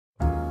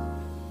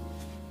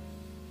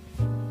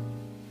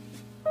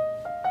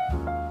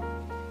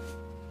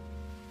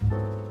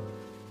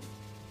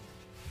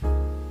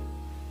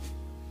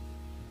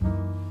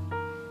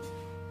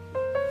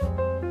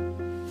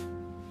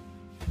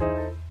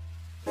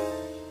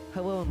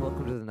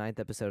ninth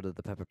episode of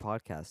the Pepper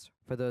Podcast.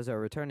 For those that are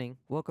returning,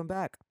 welcome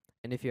back.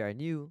 And if you are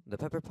new, the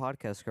Pepper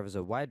Podcast covers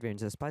a wide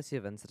range of spicy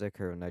events that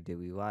occur in our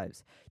daily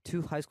lives.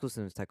 Two high school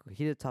students tackle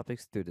heated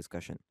topics through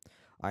discussion.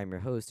 I am your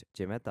host,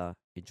 Jay Mehta,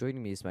 and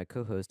joining me is my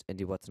co-host,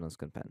 Andy Watson.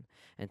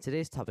 And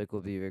today's topic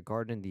will be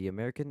regarding the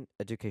American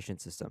education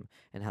system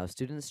and how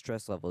students'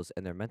 stress levels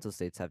and their mental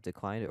states have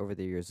declined over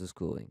the years of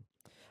schooling.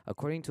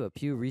 According to a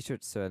Pew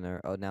Research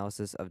Center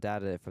analysis of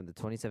data from the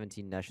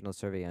 2017 National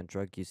Survey on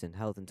Drug Use and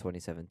Health in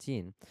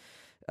 2017,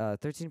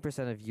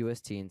 13% of U.S.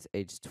 teens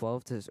aged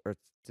 12 to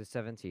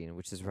 17,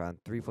 which is around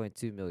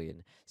 3.2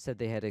 million, said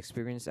they had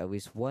experienced at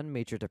least one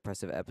major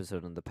depressive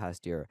episode in the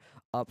past year,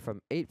 up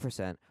from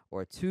 8%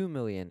 or 2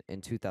 million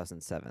in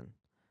 2007.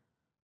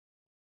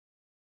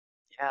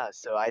 Yeah,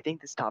 so I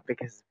think this topic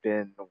has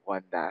been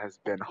one that has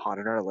been hot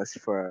on our list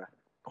for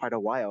quite a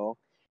while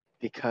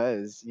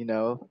because,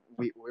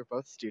 we're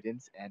both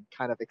students and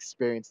kind of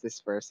experienced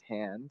this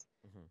firsthand,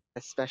 Mm-hmm.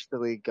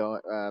 especially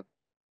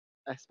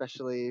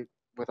especially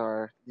with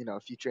our,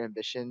 future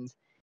ambitions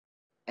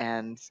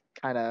and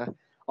kind of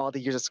all the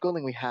years of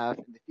schooling we have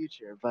in the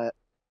future. But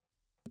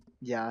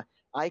yeah,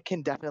 I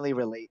can definitely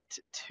relate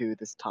to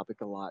this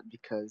topic a lot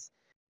because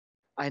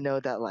I know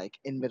that like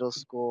in middle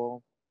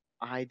school,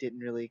 I didn't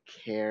really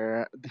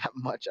care that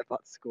much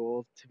about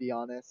school, to be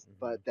honest. Mm-hmm.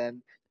 But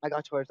then I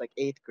got towards like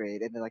eighth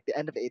grade and then like the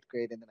end of eighth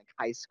grade and then like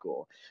high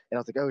school. And I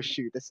was like, oh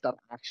shoot, this stuff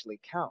actually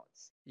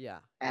counts. Yeah,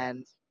 yeah.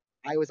 And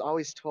I was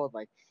always told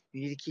like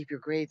you need to keep your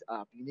grades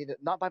up. You need to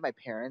not by my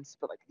parents,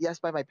 but like yes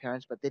by my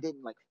parents, but they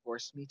didn't like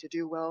force me to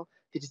do well.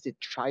 They just did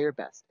try your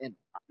best. And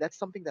that's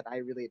something that I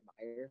really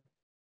admire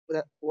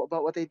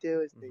about what they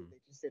do is Mm-hmm. they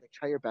just say like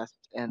try your best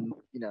and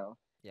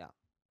Yeah.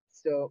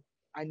 so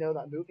I know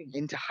that moving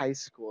into high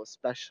school,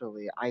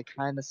 especially, I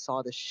kind of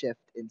saw the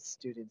shift in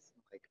students,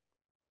 like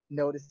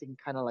noticing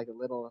kind of like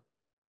little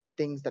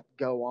things that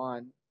go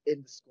on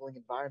in the schooling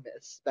environment,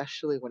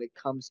 especially when it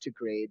comes to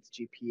grades,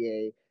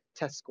 GPA,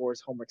 test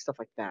scores, homework, stuff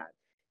like that,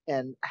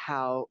 and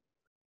how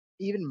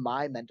even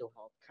my mental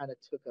health kind of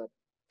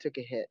took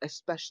a hit,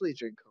 especially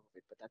during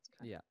COVID. But that's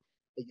kind Yeah. of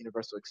a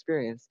universal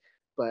experience.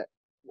 But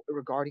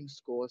regarding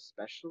school,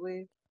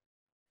 especially,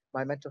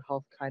 my mental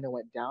health kind of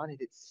went down,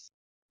 and it's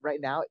right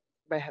now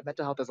my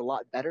mental health is a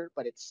lot better,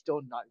 but it's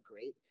still not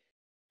great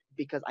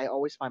because I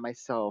always find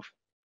myself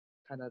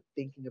kind of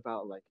thinking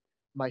about like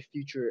my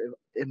future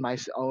in my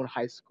own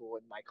high school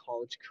and my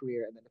college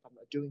career, and then if I'm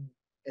not doing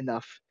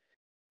enough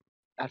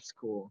at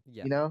school,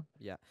 Yeah. you know?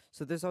 Yeah.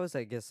 So there's always,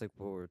 I guess, like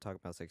what we are talking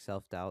about is like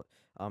self doubt.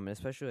 And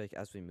especially like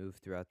as we move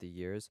throughout the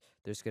years,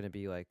 there's gonna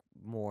be like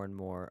more and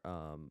more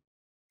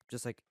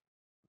just like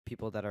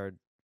people that are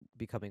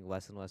becoming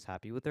less and less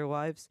happy with their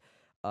lives.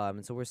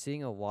 And so we're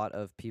seeing a lot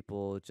of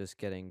people just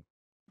getting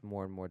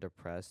more and more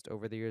depressed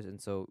over the years. And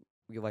so,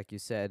 like you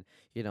said,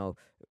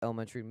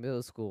 elementary,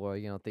 middle school,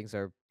 or things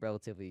are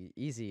relatively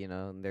easy,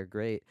 and they're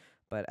great.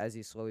 But as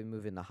you slowly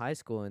move into high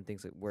school and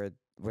things like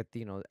where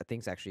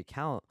things actually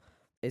count,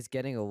 it's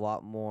getting a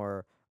lot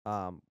more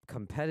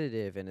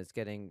competitive, and it's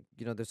getting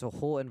there's a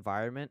whole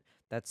environment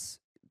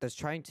that's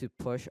trying to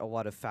push a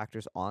lot of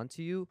factors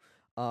onto you,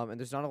 and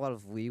there's not a lot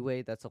of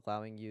leeway that's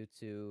allowing you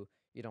to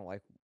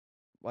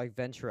like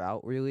venture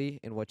out really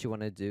in what you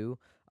want to do,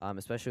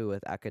 especially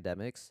with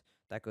academics.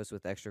 That goes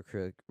with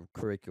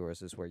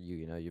extracurriculars is where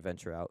you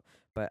venture out,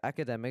 but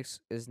academics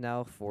is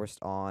now forced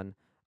on,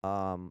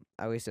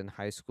 at least in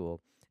high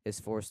school, is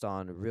forced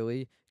on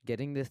really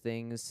getting the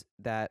things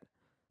that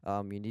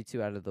you need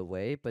to out of the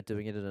way, but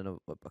doing it in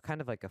a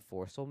kind of like a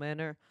forceful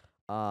manner,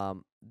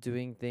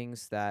 doing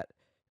things that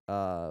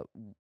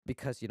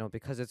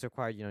because it's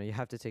required, you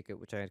have to take it,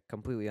 which I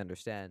completely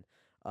understand.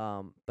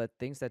 But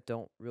things that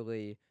don't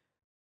really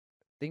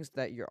things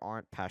that you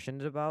aren't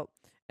passionate about.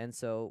 And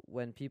so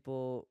when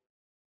people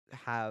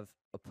have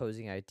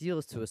opposing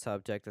ideals to a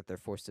subject that they're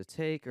forced to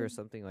take or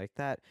something like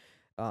that,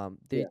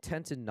 they Yeah.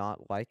 tend to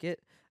not like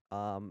it.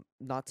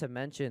 Not to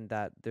mention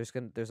that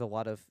there's a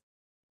lot of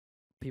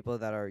people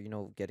that are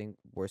getting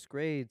worse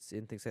grades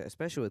and things like,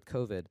 especially with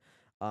COVID.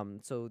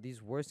 So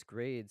these worse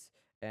grades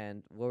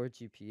and lower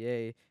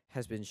GPA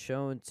has been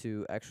shown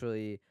to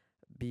actually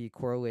be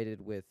correlated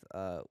with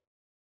a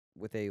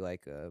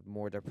like a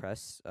more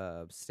depressed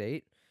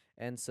state.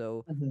 And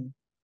so Hmm.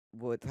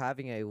 with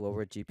having a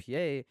lower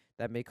GPA,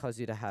 that may cause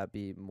you to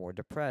be more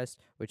depressed,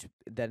 which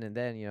then,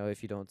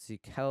 if you don't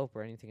seek help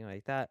or anything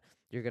like that,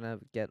 you're gonna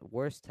get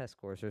worse test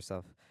scores or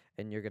stuff,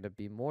 and you're gonna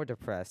be more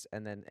depressed,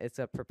 and then it's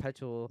a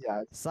perpetual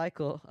Yeah.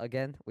 cycle.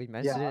 Again, we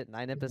mentioned Yeah. it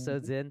 9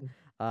 episodes Mhm.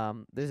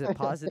 in. There's a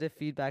positive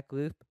feedback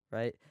loop,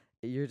 right?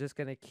 You're just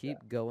gonna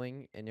keep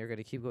going, and you're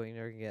gonna keep going, and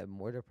you're gonna get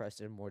more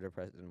depressed and more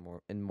depressed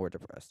and more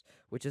depressed,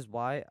 which is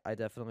why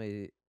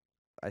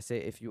I say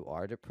if you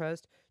are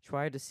depressed,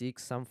 try to seek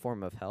some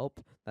form of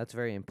help. That's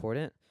very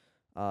important,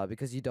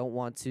 because you don't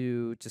want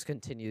to just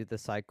continue the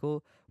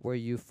cycle where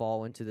you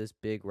fall into this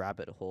big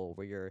rabbit hole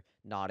where you're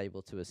not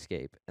able to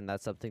escape. And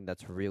that's something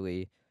that's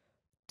really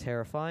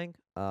terrifying,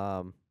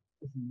 Mhm.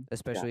 Yeah.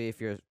 especially if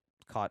you're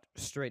caught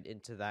straight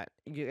into that.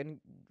 And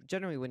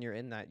generally, when you're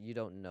in that, you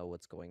don't know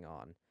what's going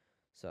on.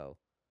 So.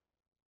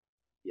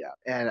 Yeah,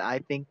 and I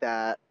think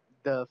that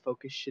the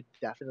focus should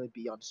definitely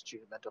be on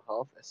student mental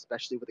health,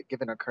 especially with it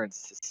given our current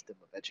system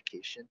of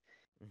education.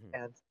 Hmm.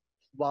 And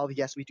while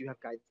yes, we do have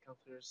guidance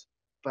counselors,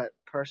 but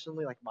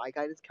personally, like my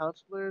guidance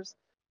counselors,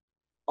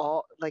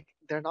 all like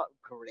they're not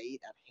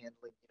great at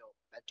handling,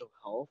 mental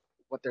health.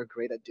 What they're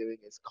great at doing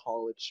is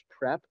college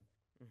prep,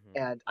 Hmm.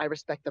 and I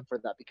respect them for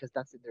that because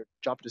that's in their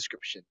job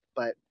description.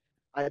 But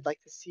I'd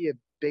like to see a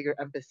bigger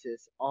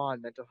emphasis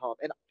on mental health.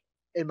 And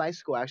in my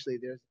school, actually,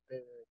 there's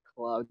been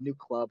a new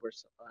club or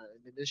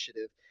an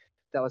initiative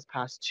that was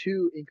passed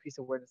to increase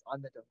awareness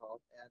on mental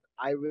health, and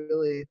I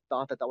really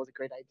thought that that was a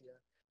great idea.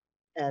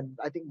 And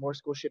I think more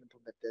schools should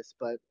implement this.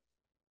 But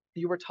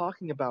you were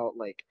talking about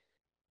like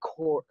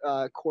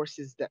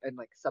courses that and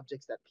like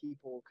subjects that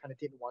people kind of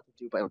didn't want to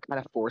do but were kind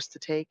of forced to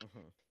take,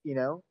 Hmm.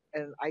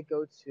 and I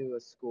go to a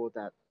school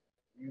that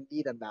you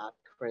need a math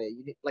credit,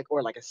 you need like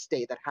or like a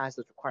state that has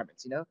those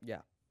requirements.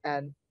 Yeah.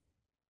 And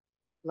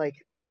like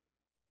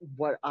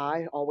what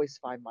I always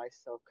find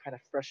myself kind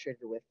of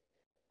frustrated with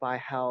by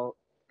how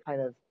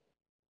kind of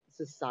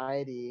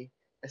society,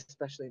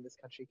 especially in this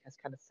country, has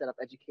kind of set up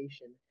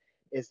education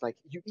is like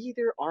you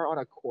either are on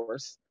a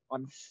course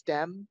on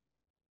STEM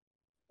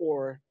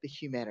or the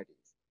humanities.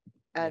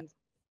 Yeah. And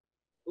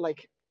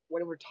like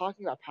when we're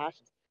talking about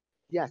passions,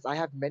 yes, I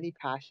have many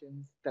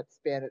passions that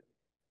span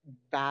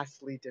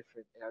vastly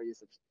different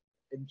areas of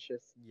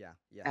interest. Yeah.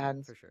 Yeah.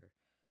 And, For sure.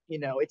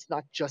 it's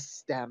not just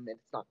STEM and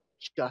it's not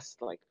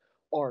just like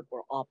art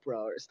or opera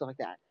or stuff like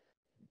that.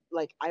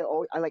 Like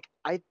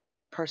I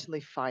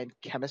personally find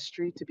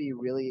chemistry to be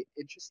really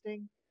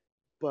interesting,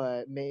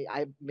 but may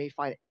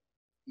find,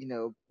 you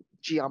know,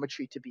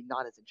 geometry to be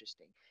not as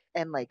interesting.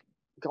 And like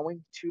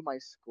going to my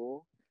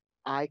school,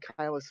 I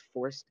kind of was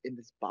forced in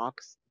this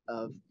box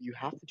of you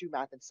have to do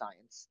math and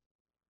science.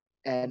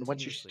 And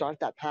once you Continuously. start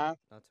that path,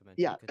 Not to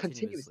mention yeah, continuously.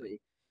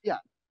 continuously, yeah,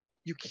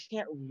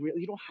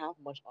 you don't have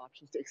much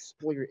options to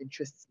explore your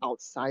interests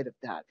outside of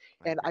that.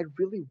 I And I agree.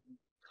 really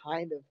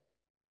kind of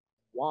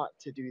want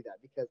to do that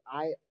because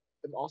I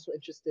am also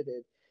interested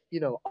in,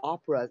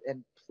 operas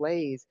and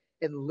plays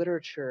and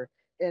literature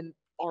and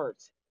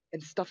art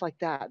and stuff like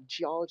that,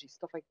 geology,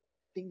 stuff like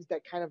things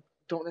that kind of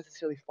don't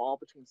necessarily fall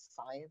between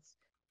science,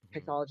 Hmm.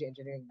 technology,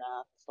 engineering,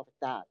 math, stuff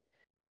like that.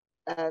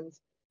 And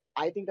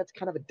I think that's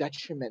kind of a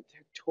detriment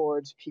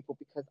towards people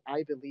because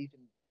I believe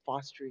in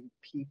fostering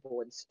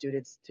people and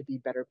students to be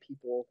better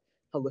people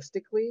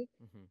holistically.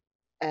 Hmm.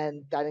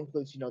 And that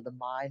includes, the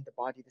mind, the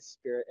body, the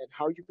spirit. And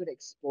how are you going to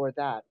explore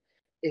that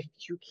if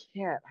you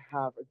can't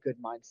have a good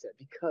mindset?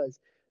 Because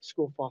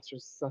school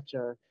fosters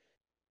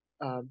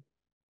um,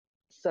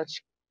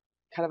 such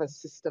kind of a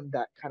system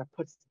that kind of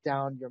puts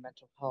down your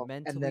mental health and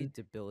Mentally then kind of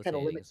debilitating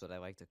is limits what I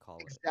like to call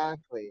it.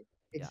 exactly,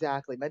 Yeah.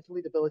 exactly,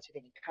 mentally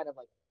debilitating and kind of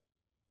like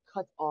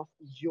cuts off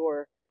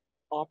your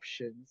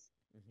options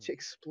Hmm. to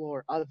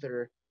explore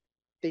other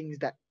things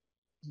that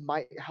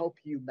might help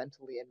you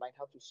mentally and might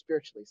help you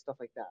spiritually, stuff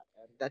like that.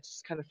 And that's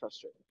just kind of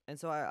frustrating. And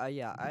so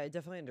yeah, I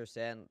definitely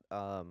understand.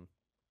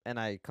 And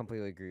I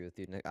completely agree with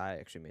you. Nick. I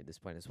actually made this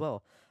point as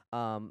well.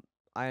 Um,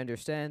 I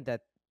understand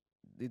that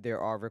there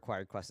are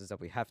required classes that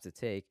we have to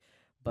take,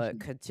 but Mhm.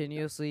 Yeah,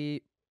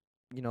 continuously,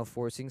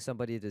 forcing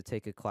somebody to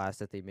take a class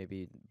that they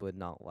maybe would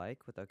not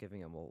like without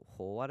giving them a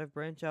whole lot of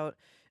branch out,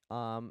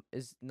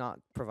 is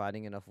not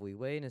providing enough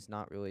leeway, and it's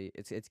not really.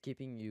 It's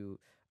keeping you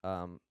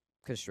um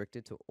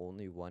constricted to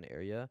only one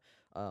area.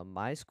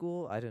 My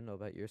school, I don't know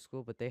about your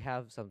school, but they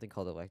have something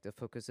called elective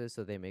focuses,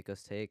 so they make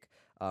us take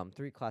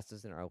three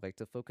classes in our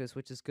elective focus,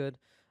 which is good.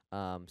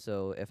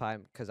 So if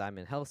because I'm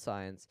in health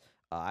science,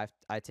 I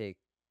take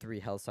three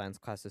health science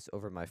classes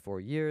over my 4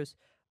 years,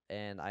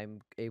 and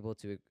I'm able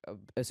to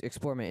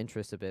explore my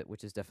interest a bit,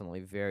 which is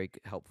definitely very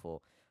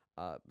helpful.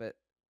 But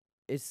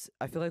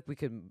I feel like we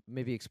could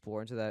maybe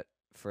explore into that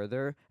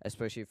further,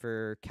 especially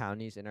for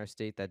counties in our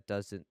state that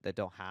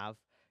don't have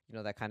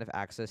that kind of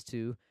access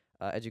to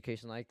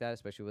education like that,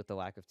 especially with the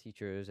lack of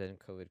teachers and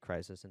COVID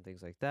crisis and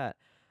things like that.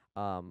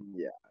 Um,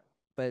 yeah,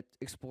 but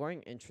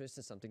exploring interest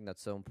is something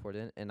that's so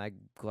important, and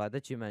I'm glad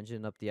that you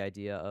mentioned up the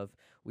idea of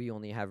we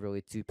only have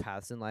really two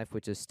paths in life,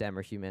 which is STEM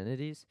or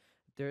humanities.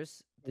 The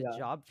yeah.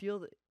 job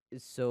field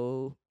is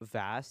so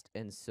vast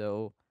and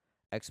so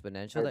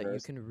exponential that you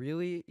Diverse. can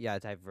really, yeah,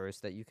 diverse,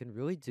 that you can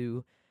really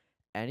do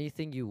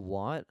anything you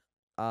want,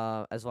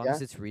 as long as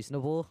Yeah. it's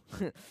reasonable.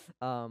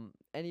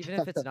 And even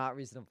if it's not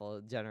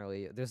reasonable,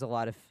 generally, there's a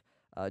lot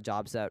of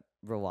jobs that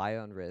rely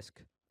on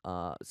risk.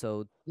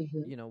 So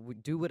Hmm.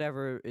 do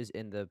whatever is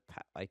in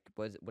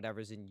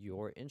whatever's in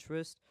your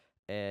interest,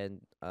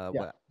 and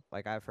Yeah.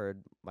 like I've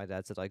heard my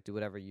dad said, like do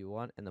whatever you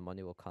want, and the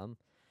money will come.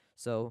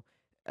 So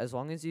as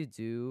long as you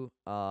do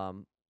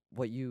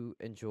what you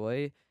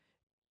enjoy,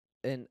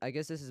 and I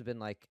guess this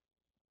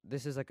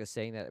is like a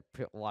saying that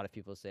a lot of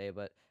people say,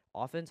 but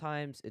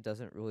oftentimes it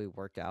doesn't really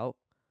work out,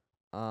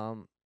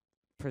 um,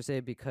 per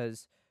se,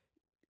 because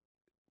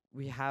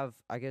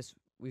I guess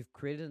we've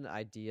created an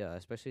idea,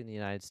 especially in the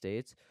United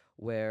States,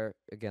 where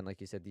again, like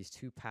you said, these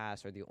two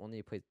paths are the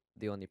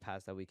only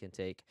paths that we can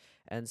take.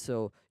 And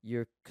so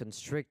you're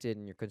constricted,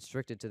 and you're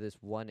constricted to this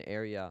one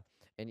area.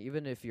 And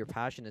even if your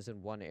passion is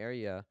in one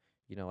area,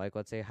 like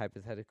let's say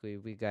hypothetically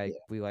we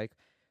like,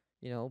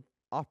 you know,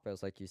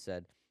 operas, like you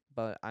said,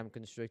 but I'm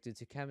constricted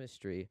to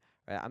chemistry,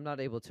 right? I'm not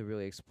able to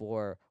really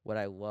explore what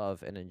I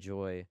love and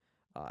enjoy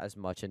as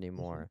much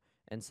Mhm. anymore.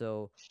 And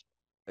so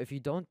if you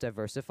don't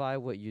diversify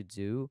what you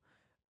do,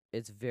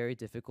 it's very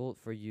difficult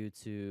for you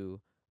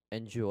to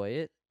enjoy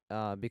it.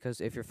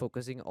 Because if you're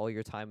focusing all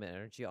your time and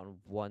energy on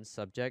one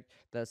subject,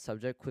 that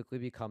subject quickly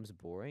becomes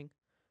boring.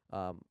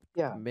 Um,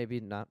 Yeah. Maybe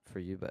not for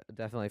you, but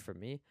definitely for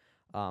me.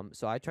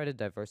 So I try to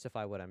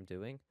diversify what I'm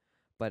doing,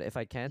 but if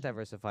I can't Mhm.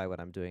 diversify what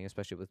I'm doing,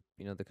 especially with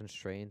the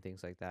constraint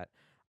things like that,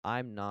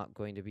 I'm not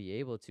going to be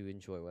able to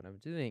enjoy what I'm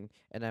doing,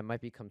 and I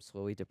might become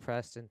slowly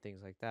depressed and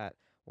things like that,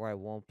 where I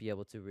won't be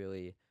able to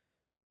really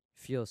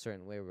feel a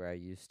certain way where I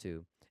used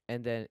to.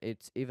 And then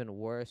it's even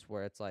worse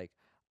where it's like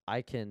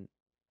I can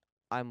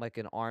I'm like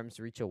an arm's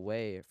reach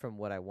away from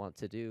what I want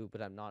to do,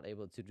 but I'm not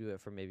able to do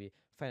it for maybe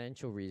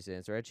financial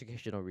reasons or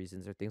educational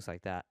reasons or things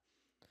like that.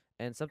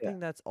 And Yeah. something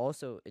that's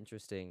also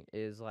interesting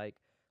is like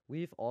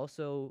we've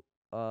also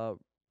uh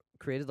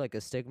created like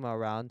a stigma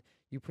around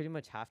you pretty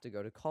much have to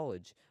go to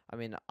college. I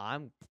mean,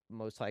 I'm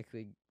most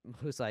likely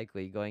most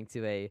likely going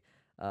to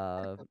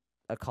uh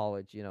a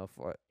college,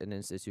 for an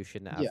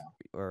institution Yeah.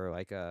 or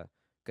like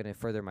gonna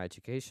further my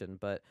education,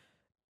 but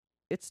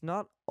it's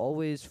not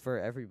always for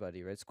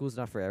everybody, right? School's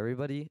not for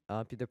everybody.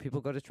 Either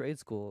people go to trade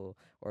school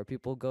or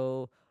people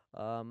go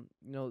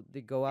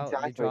they go out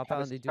and they Exactly. drop Kind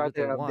out of and they do start what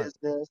they their own want.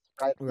 business,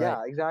 right? Right.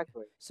 Yeah,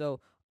 exactly.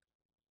 So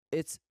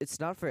it's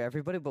not for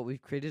everybody, but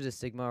we've created a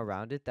stigma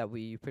around it that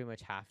we pretty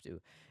much have to.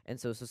 And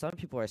so some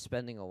people are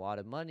spending a lot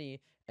of money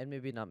and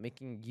maybe not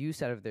making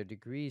use out of their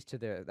degrees to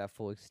their that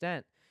full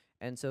extent.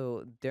 And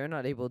so they're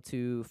not able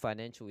to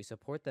financially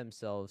support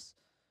themselves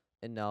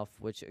enough,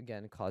 which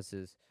again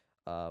causes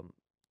um,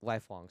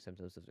 lifelong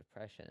symptoms of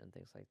depression and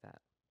things like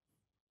that.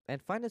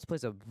 And finance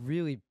plays a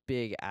really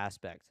big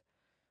aspect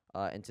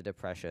into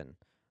depression,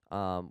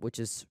 which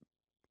is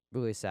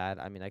really sad.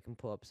 I mean, I can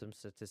pull up some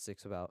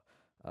statistics about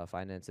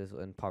finances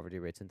and poverty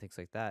rates and things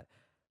like that,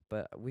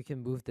 but we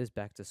can move this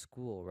back to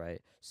school,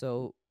 right?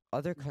 So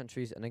other Mhm.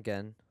 countries, and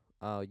again,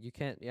 you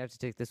have to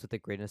take this with a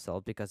grain of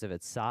salt because of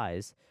its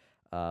size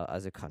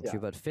as a country. Yeah.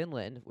 But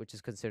Finland, which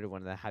is considered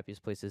one of the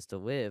happiest places to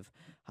live,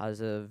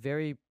 has a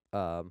very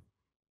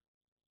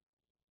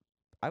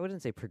I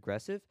wouldn't say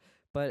progressive,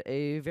 but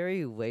a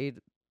very laid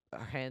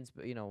hands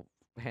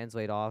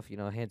laid off,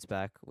 hands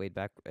back, laid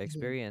back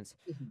Mhm. experience,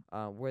 Mhm.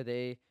 where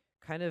they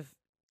kind of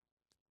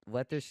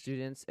let their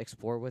students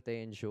explore what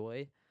they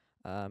enjoy,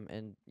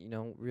 and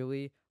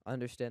really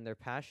understand their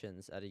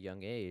passions at a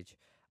young age.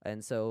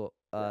 And so,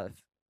 Yeah.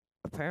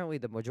 apparently,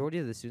 the majority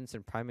of the students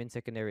in primary and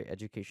secondary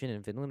education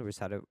in Finland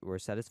were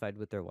satisfied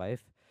with their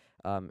life.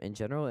 In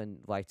general, and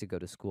like to go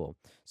to school.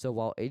 So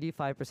while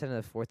 85%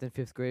 of the fourth and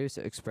fifth graders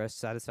expressed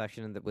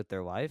satisfaction with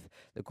their life,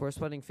 the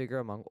corresponding figure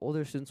among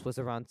older students was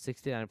around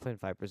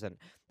 69.5%.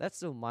 That's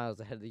still miles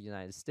ahead of the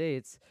United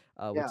States,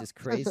 which Yeah. is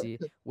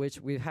crazy,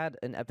 which we've had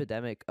an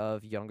epidemic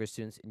of younger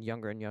students and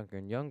younger and younger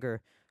and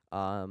younger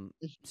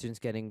students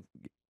getting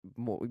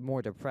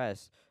more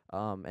depressed.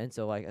 And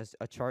so like as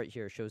a chart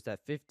here shows that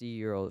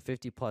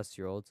 50 plus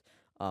year olds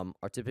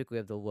are typically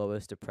have the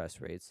lowest depressed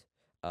rates.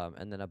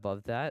 And then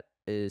above that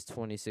is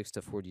 26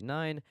 to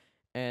 49,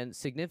 and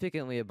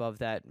significantly above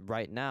that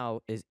right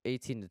now is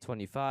 18 to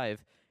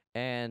 25,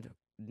 and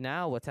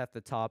now what's at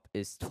the top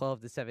is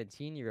 12 to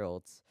 17-year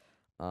olds.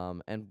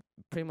 And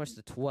pretty much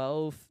the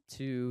 12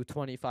 to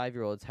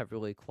 25-year olds have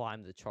really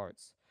climbed the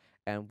charts,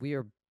 and we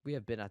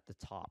have been at the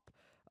top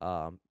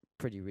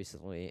pretty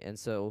recently. And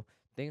so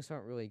things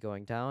aren't really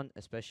going down,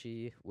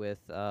 especially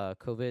with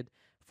COVID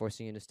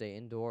forcing you to stay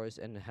indoors,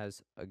 and it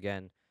has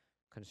again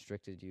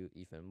constricted you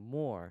even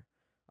more.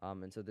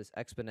 And so this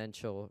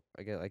exponential,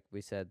 again, like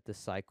we said, the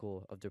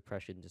cycle of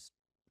depression just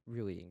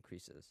really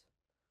increases.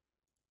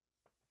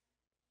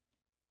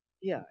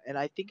 Yeah, and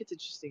I think it's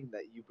interesting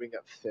that you bring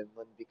up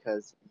Finland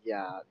because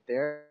yeah,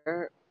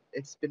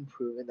 it's been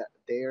proven that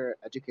their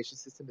education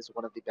system is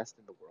one of the best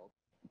in the world,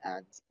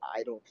 and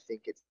I don't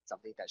think it's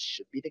something that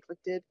should be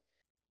neglected.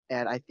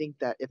 And I think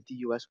that if the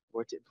US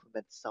were to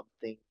implement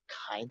something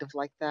kind of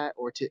like that,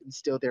 or to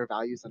instill their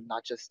values on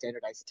not just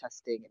standardized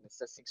testing and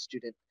assessing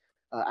student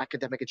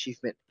academic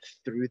achievement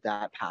through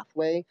that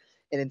pathway,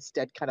 and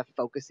instead kind of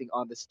focusing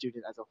on the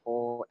student as a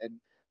whole and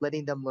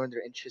letting them learn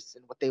their interests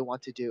and what they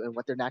want to do and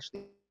what they're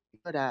naturally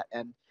good at,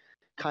 and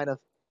kind of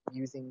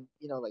using,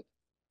 like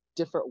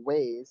different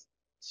ways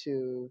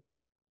to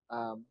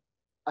um,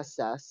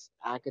 assess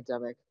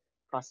academic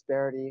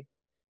prosperity,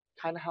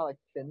 kind of how like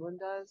Finland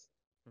does,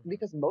 Mm-hmm.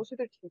 because most of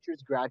their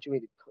teachers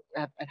graduated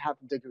and have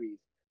degrees,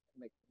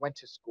 and, like went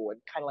to school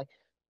and kind of like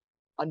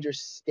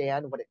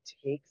understand what it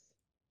takes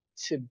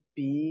to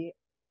be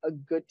a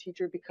good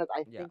teacher. Because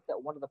I Yeah. think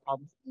that one of the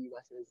problems in the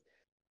U.S. is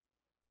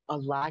a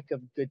lack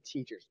of good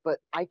teachers. But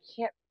I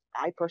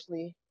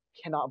personally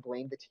cannot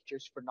blame the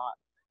teachers for not,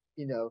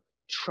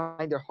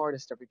 trying their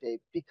hardest every day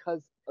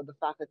because of the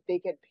fact that they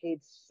get paid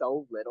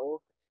so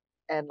little,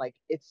 and like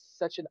it's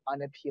such an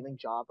unappealing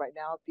job right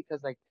now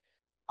because like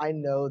I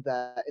know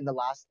that in the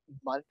last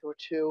month or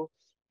two,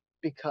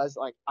 because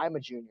like I'm a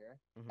junior,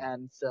 Hmm.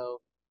 and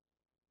so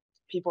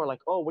people are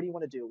like, "Oh, what do you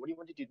want to do? What do you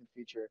want to do in the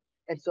future?"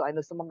 And so I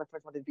know some of my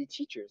friends wanted to be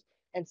teachers,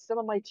 and some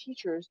of my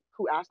teachers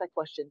who asked that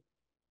question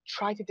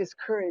try to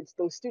discourage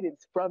those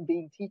students from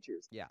being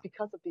teachers Yeah.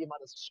 because of the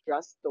amount of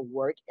stress, the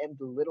work, and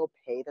the little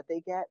pay that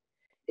they get.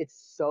 It's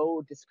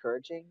so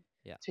discouraging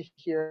Yeah. to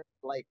hear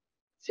like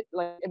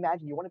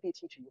imagine you want to be a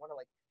teacher, you want to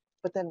like,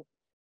 but then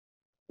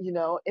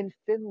in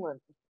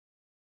Finland,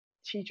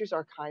 teachers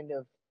are kind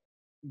of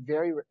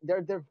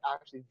they're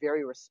actually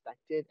very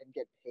respected and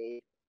get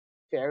paid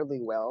fairly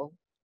well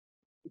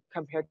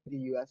compared to the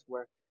US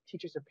where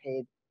teachers are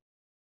paid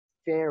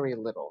very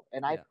little.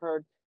 And I've Yeah.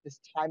 heard this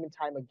time and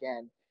time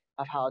again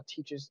of how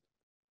teachers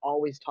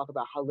always talk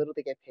about how little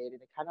they get paid,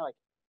 and it kind of like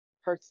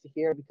hurts to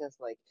hear because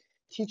like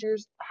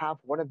teachers have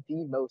one of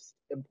the most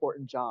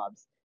important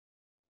jobs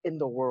in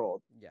the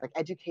world, Yeah. like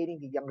educating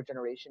the younger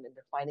generation and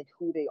defining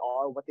who they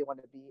are, what they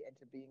want to be, and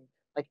to being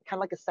like kind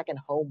of like a second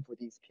home for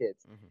these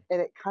kids. Hmm.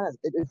 And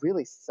it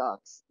really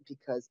sucks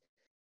because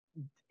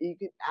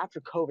after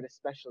COVID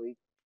especially,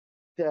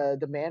 the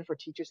demand for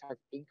teachers has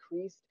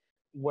increased,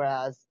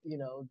 whereas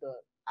the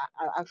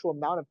actual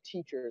amount of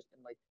teachers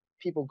and like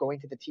people going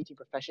to the teaching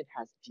profession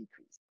has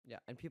decreased. Yeah,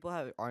 and people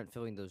aren't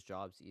filling those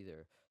jobs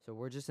either. So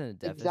we're just in a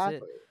deficit.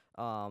 Exactly.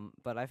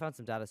 But I found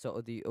some data.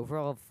 So the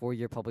overall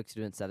 4-year public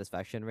student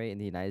satisfaction rate in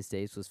the United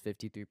States was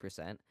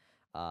 53%,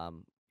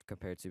 um,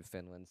 compared to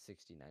Finland's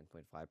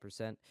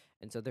 69.5%.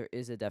 And so there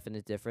is a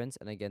definite difference.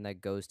 And again,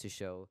 that goes to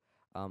show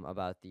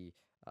about the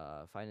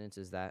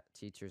finances that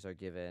teachers are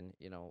given.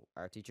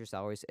 Our teacher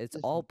salaries. It's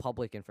all Hmm.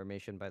 public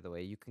information, by the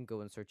way. You can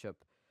go and search up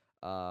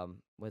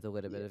with a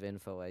little bit Yeah. of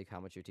info like how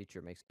much your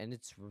teacher makes, and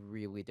it's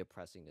really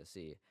depressing to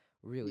see,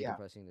 really Yeah.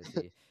 depressing to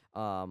see.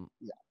 Um,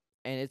 Yeah.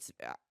 and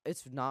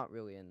it's not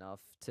really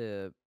enough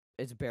to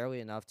it's barely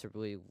enough to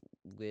really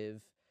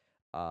live,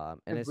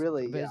 and It it's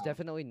really, but it's yeah.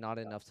 definitely not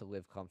enough to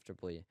live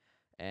comfortably.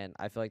 And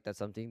I feel like that's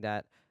something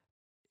that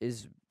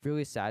is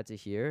really sad to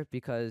hear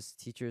because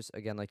teachers,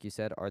 again, like you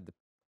said, are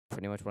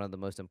pretty much one of the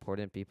most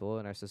important people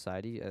in our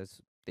society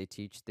as they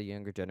teach the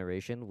younger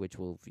generation, which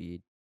will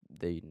feed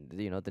the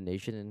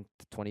nation in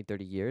 20,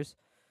 30 years.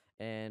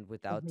 And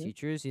without Hmm.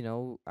 teachers,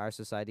 our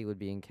society would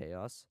be in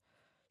chaos.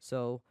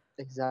 So,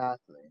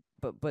 Exactly.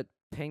 but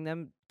paying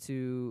them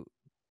to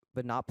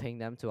but not paying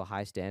them to a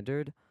high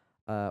standard,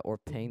 or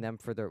paying Hmm. them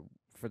for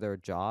their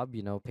job,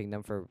 paying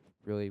them for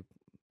really,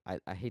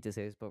 I hate to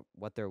say this, but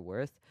what they're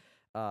worth,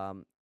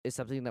 um, is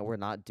something that we're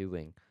not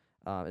doing,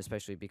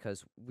 especially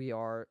because we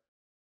are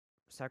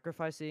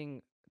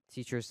sacrificing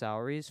teacher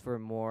salaries for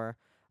more,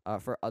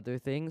 for other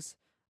things,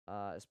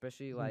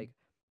 especially Hmm. like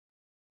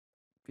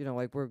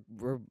like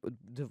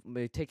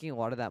we're taking a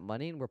lot of that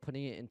money and we're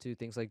putting it into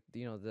things like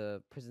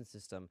the prison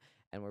system,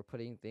 and we're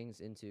putting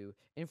things into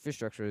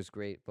infrastructure is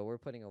great, but we're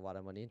putting a lot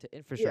of money into Yeah.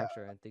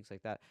 infrastructure and things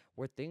like that,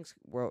 where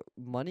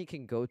money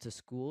can go to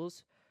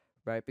schools,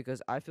 right?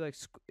 Because I feel like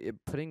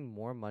putting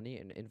more money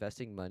and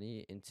investing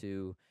money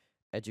into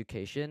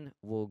education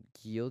will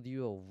yield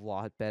you a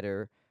lot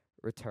better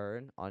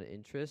return on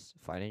interest,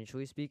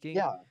 financially speaking,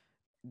 Yeah.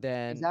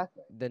 than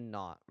Exactly.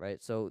 not,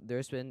 right? So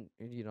there's been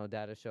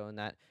data showing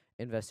that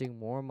investing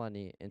more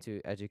money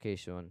into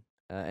education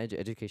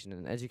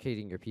and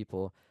educating your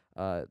people,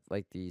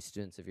 like the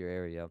students of your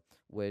area,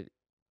 would,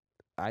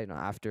 I don't know,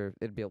 after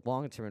it'd be a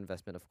long term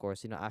investment, of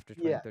course, after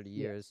 20, Yes. 30 Yes.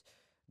 years,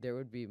 there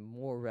would be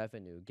more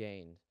revenue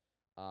gained,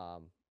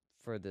 um,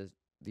 for the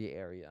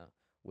area,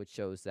 which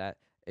shows that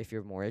if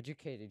you're more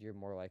educated, you're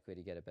more likely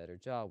to get a better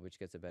job, which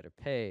gets a better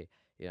pay,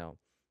 you know.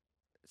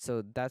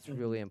 So that's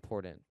really Hmm.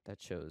 important.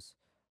 That shows,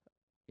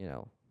 you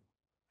know,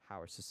 how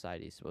our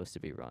society is supposed to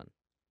be run.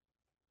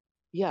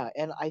 Yeah,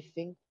 and I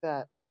think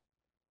that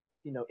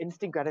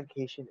instant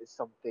gratification is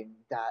something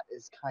that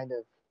is kind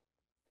of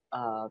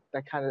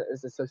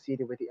is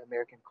associated with the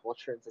American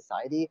culture and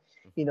society.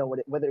 Hmm.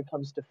 Whether it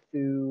comes to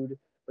food,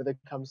 whether it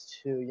comes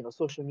to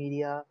social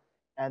media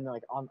and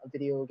like on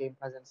video game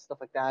presence, stuff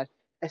like that.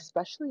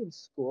 Especially in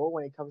school,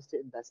 when it comes to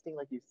investing,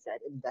 like you said,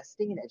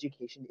 investing in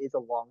education is a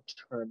long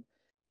term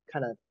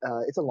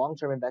it's a long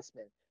term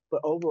investment, but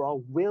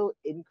overall will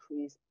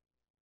increase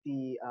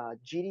the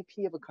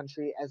GDP of a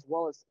country as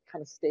well as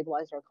kind of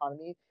stabilize our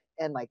economy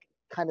and like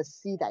kind of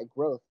see that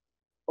growth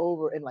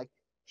over and like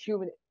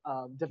human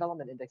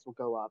development index will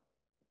go up.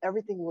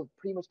 Everything will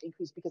pretty much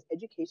increase because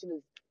education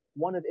is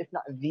one of, if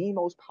not the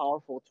most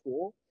powerful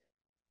tool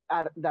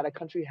that a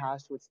country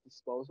has to its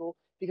disposal.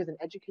 Because an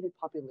educated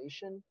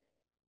population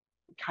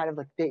kind of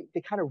like they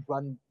kind of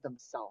run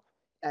themselves,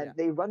 Yeah. and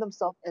they run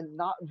themselves and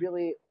not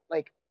really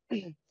like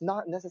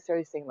not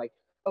necessarily saying like,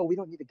 oh, we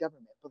don't need the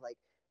government, but like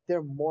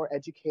they're more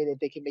educated,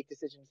 they can make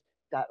decisions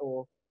that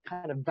will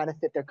kind of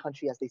benefit their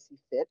country as they see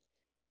fit.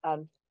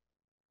 And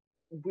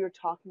we're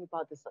talking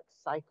about this like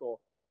cycle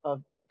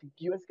of the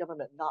US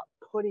government not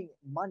putting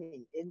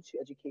money into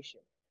education.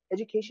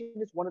 Education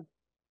is one of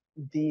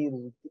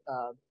the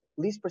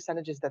least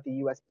percentages that the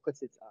U.S.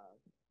 puts its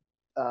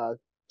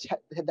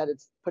that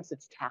it puts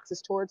its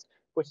taxes towards,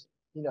 which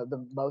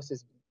the most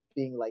is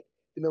being like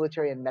the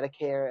military and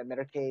Medicare and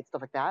Medicaid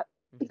stuff like that,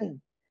 Hmm.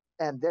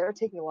 and they're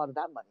taking a lot of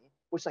that money,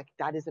 which like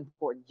that is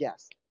important,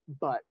 yes.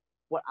 But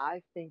what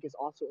I think is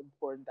also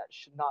important that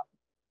should not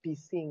be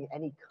seeing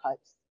any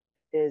cuts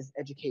is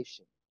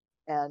education,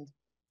 and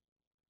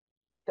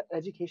the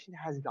education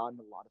has gotten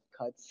a lot of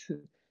cuts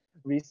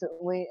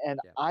recently, and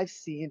Yeah. I've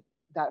seen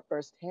that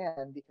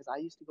firsthand because I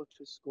used to go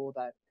to a school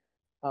that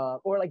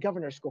or like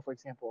governor's school, for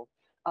example.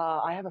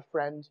 I have a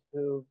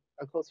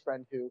close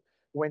friend who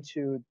went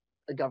to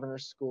a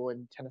governor's school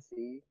in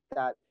Tennessee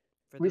that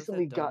For those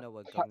recently that don't got know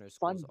what cut governor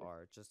schools funding.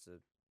 are,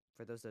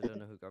 for those that don't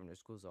know who governor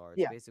schools are,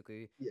 it's Yeah,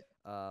 basically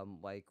yeah,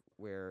 like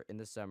where in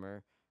the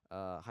summer,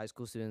 high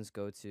school students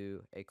go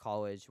to a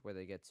college where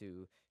they get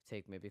to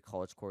take maybe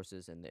college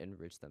courses and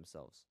enrich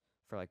themselves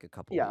for like a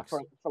couple yeah, weeks.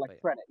 for like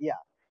But credit, yeah.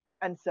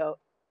 And so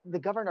the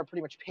governor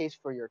pretty much pays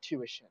for your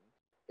tuition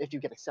if you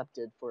get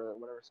accepted for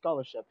whatever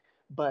scholarship.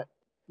 But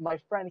my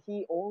friend,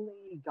 he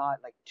only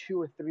got like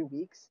 2 or 3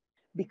 weeks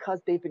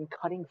because they've been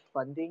cutting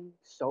funding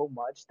so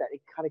much that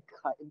it kind of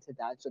cut into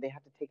that. So they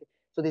had to take it.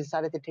 So they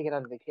decided to take it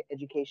out of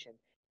education.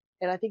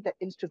 And I think that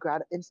instant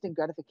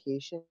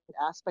gratification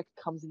aspect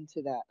comes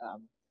into that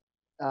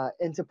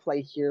into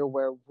play here,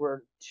 where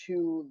we're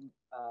too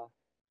uh,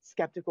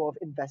 skeptical of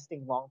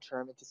investing long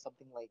term into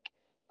something like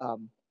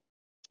um,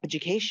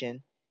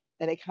 education,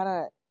 and it kind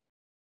of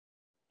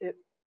it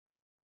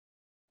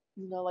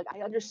like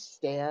I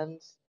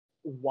understand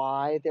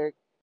why they're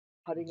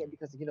cutting it mhm.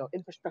 because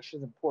infrastructure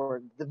is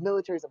important, the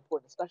military is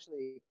important,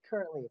 especially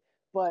currently,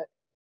 but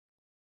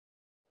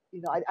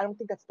I don't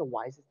think that's the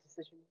wisest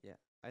decision Yeah,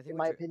 I think in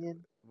my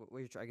opinion.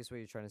 I guess what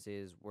you're trying to say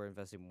is we're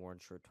investing more in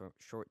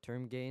short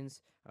term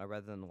gains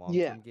rather than long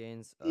Yeah, term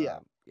gains. yeah.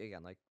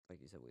 Again, like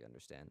you said, we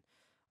understand.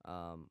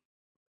 Um,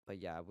 but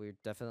yeah, we're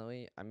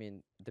definitely. I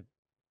mean, the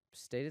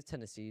state of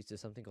Tennessee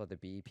uses something called the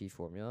BEP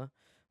formula,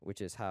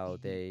 which is how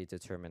Hmm. they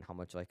determine how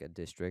much like a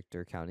district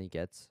or county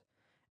gets,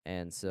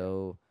 and Yeah.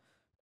 so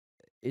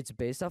it's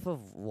based off of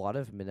a lot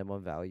of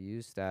minimum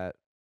values that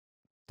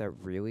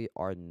really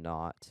are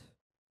not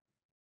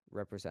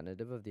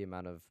representative of the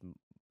amount of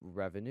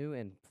revenue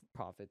and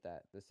profit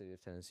that the state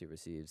of Tennessee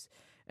receives.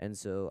 And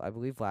so I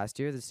believe last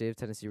year the state of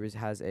Tennessee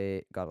has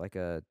a got like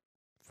a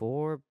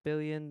 $4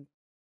 billion,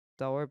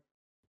 or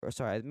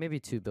sorry, maybe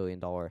 $2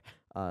 billion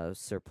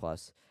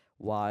surplus,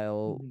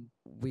 while Hmm.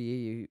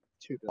 we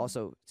 2 billion.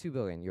 also 2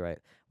 billion. You're right.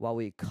 While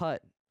we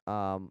cut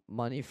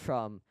money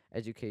from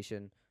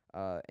education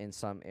in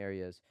some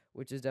areas,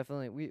 which is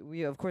definitely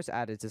we of course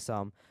added to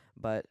some,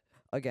 but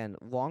again,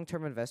 long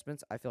term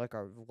investments I feel like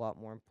are a lot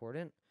more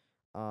important,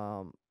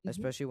 Hmm.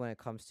 especially when it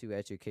comes to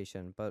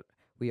education. But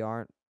we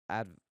aren't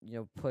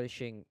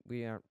pushing,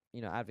 we aren't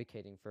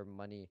advocating for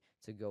money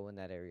to go in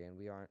that area, and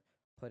we aren't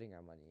putting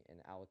our money and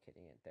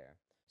allocating it there.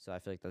 So I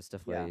feel like that's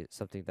Yeah. definitely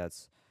something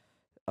that's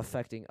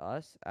affecting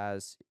us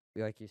as,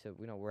 like you said,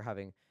 we're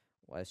having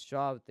less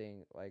job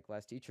thing, like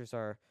less teachers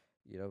are,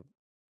 you know,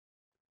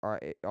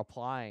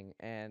 applying,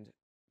 and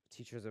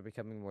teachers are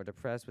becoming more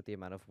depressed with the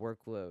amount of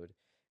workload,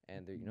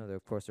 and Mhm.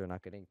 of course they're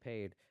not getting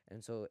paid.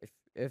 And so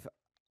if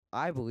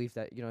I believe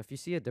that, if you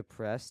see a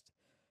depressed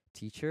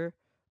teacher,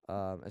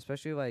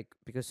 especially like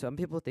because some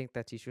people think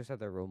that teachers are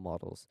their role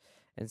models,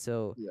 and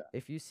so Yeah.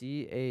 if you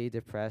see a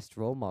depressed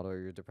role model or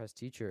your depressed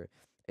teacher,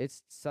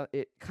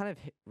 it kind of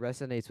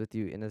resonates with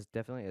you in a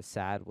definitely a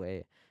sad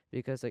way,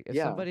 because like if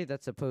Yeah. somebody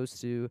that's supposed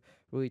to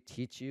really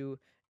teach you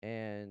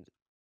and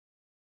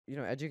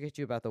educate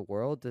you about the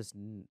world does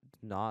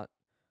not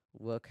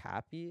look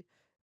happy,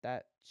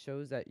 that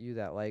shows that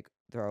like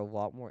there are a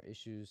lot more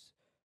issues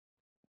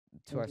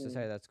to our Hmm.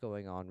 society that's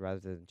going on rather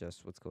than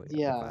just what's going on in the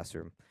Yeah.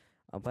 classroom.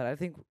 But I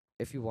think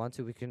if you want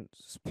to, we can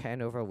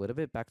pan over a little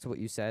bit back to what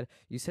you said.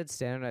 You said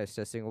standardized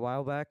testing a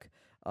while back.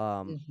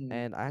 Hmm.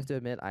 And I have to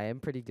admit, I am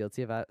pretty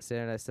guilty about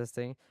standardized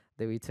testing.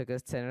 That we took a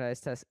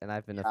standardized test, and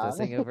I've been Yeah.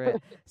 obsessing over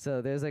it.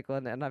 So there's like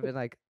one, and I've been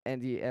like,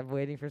 Andy, I'm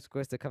waiting for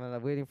scores to come out.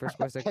 I'm waiting for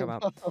scores to I come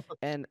out, know.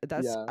 and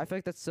Yeah. I feel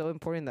like that's so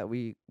important that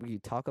we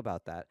talk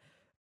about that.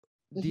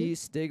 Hmm. The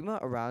stigma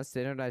around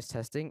standardized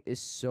testing is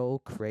so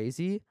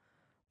crazy,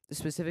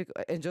 specific,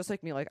 and just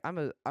like me, like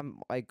I'm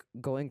like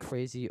going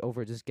crazy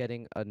over just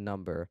getting a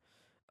number,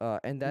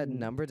 and that Hmm.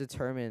 number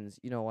determines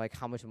like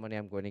how much money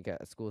I'm going to get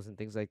at schools and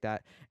things like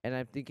that. And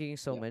I'm thinking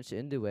so Yeah. much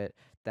into it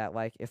that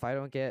like if I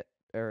don't get,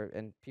 or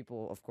and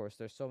people, of course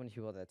there's so many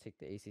people that take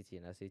the ACT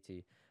and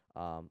SAT,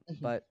 Hmm.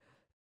 but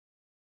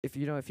if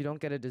you don't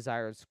get a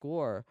desired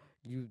score,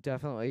 you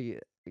definitely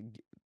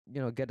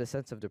get a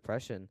sense of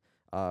depression,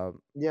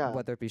 Yeah.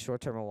 whether it be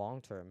short term or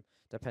long term,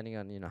 depending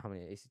on how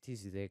many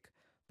ACTs you take.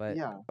 But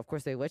Yeah. of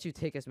course, they let you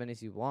take as many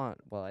as you want.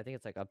 Well, I think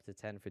it's like up to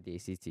 10 for the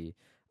ACT.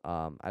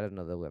 I don't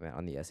know the limit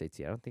on the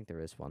SAT. I don't think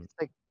there is one. It's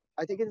like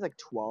I think it's like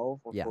 12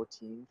 or Yeah,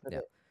 14 for yeah.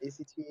 the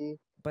ACT.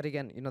 But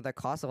again, that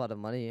costs a lot of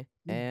money,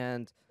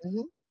 and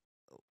Hmm.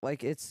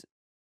 like it's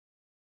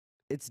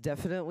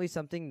definitely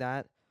something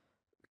that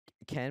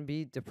can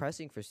be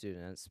depressing for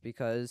students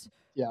because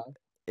Yeah.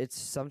 it's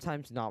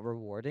sometimes not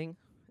rewarding,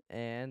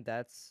 and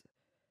that's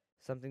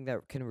something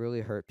that can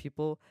really hurt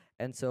people.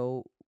 And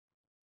so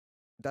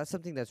that's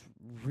something that's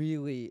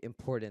really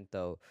important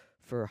though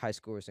for high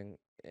schoolers and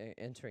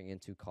entering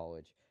into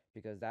college,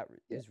 because Yeah.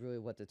 is really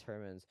what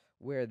determines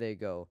where they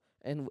go.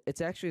 And it's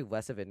actually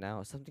less of it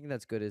now. Something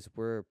that's good is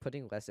we're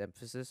putting less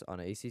emphasis on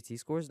ACT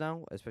scores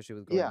now, especially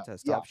with going Yeah.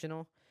 test Yeah.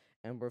 optional,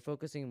 and we're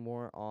focusing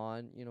more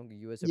on,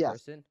 you as a Yes.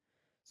 person.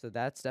 So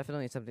that's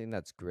definitely something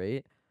that's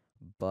great.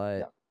 But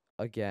Yeah.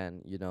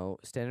 again,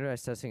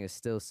 standardized testing is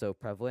still so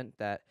prevalent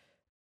that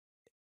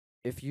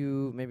if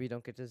you maybe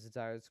don't get the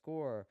desired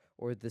score,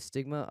 or the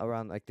stigma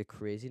around like the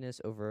craziness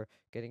over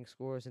getting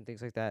scores and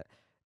things like that,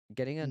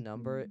 getting a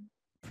number Hmm.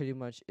 pretty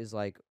much is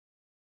like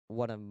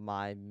one of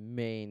my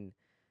main,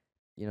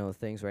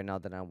 things right now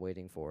that I'm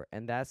waiting for.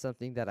 And that's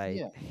something that I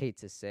Yeah. hate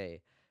to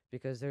say,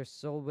 because there's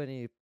so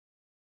many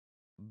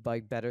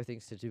like better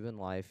things to do in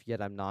life,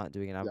 yet I'm not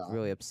doing it. I'm Yeah.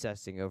 really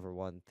obsessing over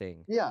one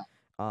thing. Yeah.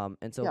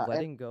 And so Yeah. And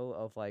letting go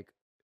of like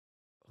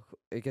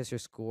I guess your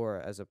score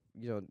as a,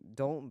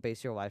 don't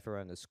base your life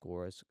around the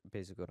score is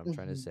basically what I'm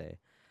trying to hmm say.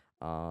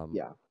 Um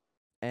yeah.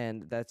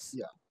 and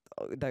Yeah.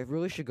 that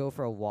really should go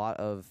for a lot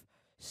of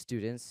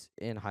students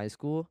in high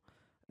school,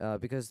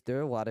 because there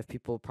are a lot of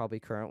people probably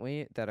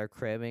currently that are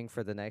cramming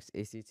for the next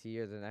ACT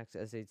or the next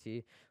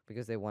SAT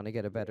because they want to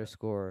get a better Yeah.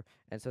 score,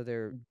 and so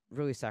they're Mhm.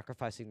 really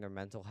sacrificing their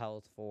mental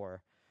health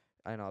for,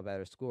 I know, a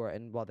better score.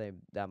 And while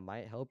that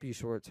might help you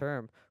short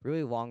term,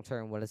 really long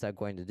term, what is that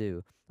going to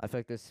do? I feel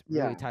like this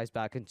really Yeah. ties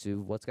back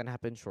into what's going to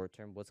happen short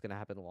term, what's going to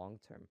happen long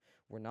term.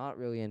 We're not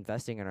really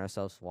investing in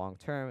ourselves long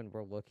term, and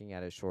we're looking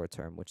at it short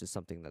term, which is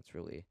something that's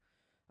really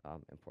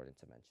important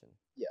to mention.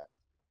 Yeah.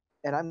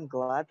 And I'm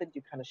glad that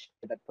you kind of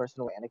shared that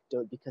personal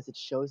anecdote because it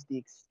shows the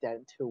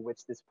extent to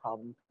which this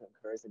problem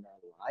occurs in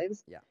our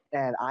lives. Yeah.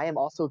 And I am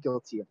also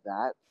guilty of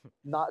that.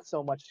 Not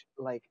so much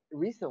like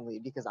recently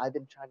because I've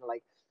been trying to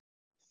like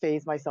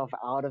phase myself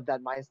out of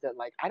that mindset.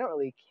 Like, I don't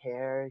really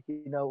care,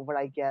 what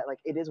I get. Like,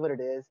 it is what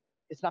it is.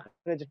 It's not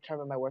going to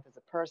determine my worth as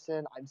a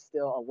person. I'm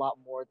still a lot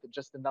more than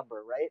just a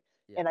number, right?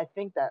 Yeah. And I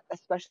think that,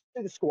 especially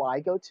the school I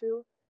go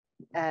to,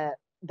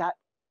 that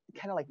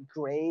kind of like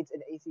grades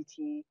and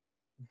ACT,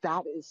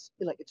 that is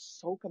like it's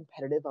so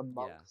competitive Yeah.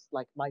 amongst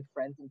like my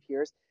friends and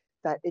peers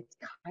that it's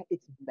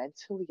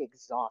mentally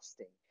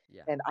exhausting.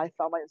 Yeah. And I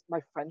found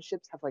my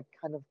friendships have like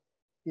kind of,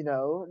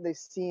 they've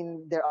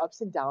seen their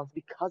ups and downs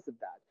because of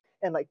that,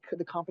 and like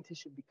the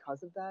competition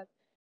because of that.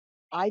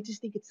 I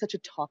just think it's such a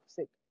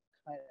toxic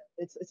kind of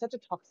it's such a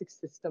toxic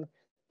system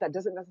that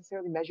doesn't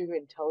necessarily measure your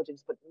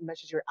intelligence, but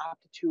measures your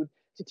aptitude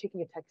to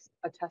taking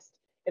a test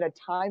in a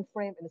time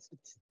frame, and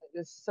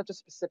it's such a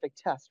specific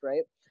test,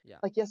 right? Yeah.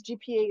 Like, yes,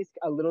 GPA is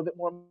a little bit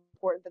more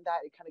important than that.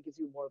 It kind of gives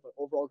you more of an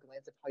overall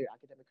glance of how your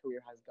academic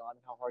career has gone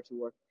and how hard you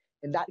work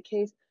in that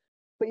case.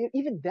 But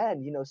even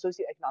then,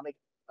 socioeconomic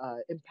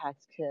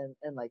impacts can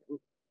and like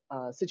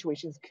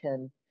situations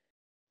can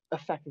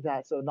affect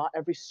that. So not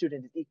every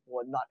student is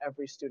equal, and not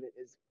every student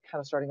is kind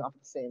of starting off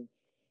at the same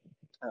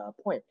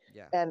point.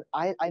 Yeah. And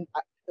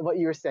what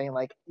you were saying,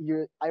 like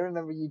I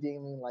remember you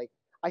being like,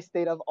 I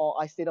stayed up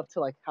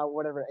till like how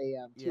whatever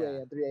a.m., two Yeah.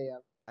 a.m., 3 a.m.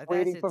 I think I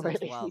waiting stayed for till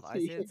my 12. I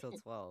stayed ACT. until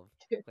 12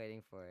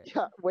 waiting for it.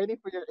 Yeah, waiting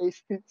for your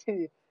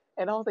ACT,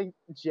 and I was like,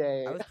 I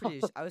Jay,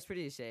 was I was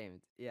pretty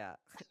ashamed. Yeah.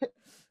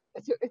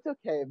 it's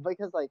okay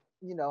because like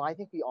I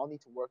think we all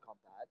need to work on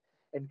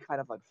that and kind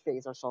of like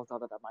phase ourselves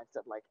out of that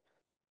mindset. Like,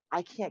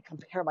 I can't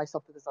compare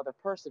myself to this other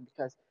person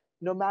because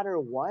no matter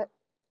what,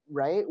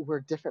 right,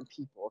 we're different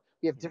people.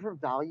 We have Mhm. different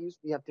values,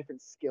 we have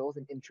different skills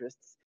and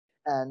interests.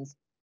 And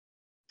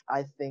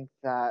I think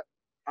that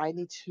I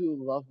need to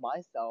love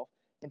myself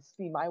and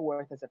see my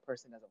worth as a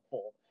person as a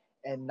whole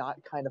and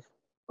not kind of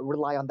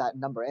rely on that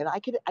number. And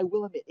I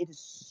will admit, it is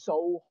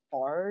so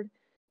hard to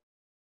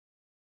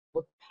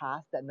look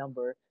past that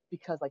number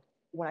because, like,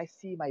 when I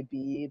see my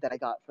B that I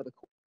got for the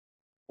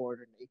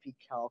quarter in AP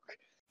Calc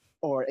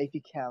or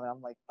AP Chem, and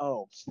I'm like,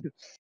 oh,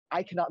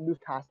 I cannot move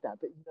past that.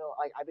 But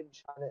like I've been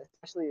trying to,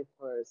 especially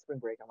for spring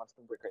break. I'm on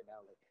spring break right now.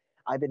 Like,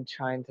 I've been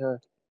trying to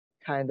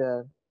kind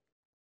of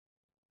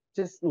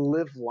just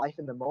live life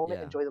in the moment,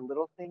 Yeah. enjoy the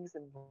little things,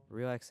 and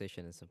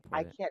Relaxation is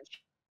I important. can't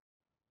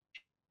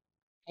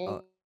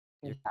Oh,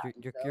 change that.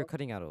 you're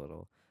cutting out a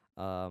little.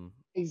 Um.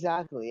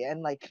 Exactly,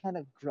 and like kind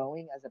of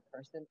growing as a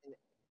person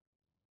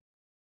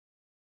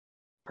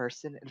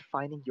and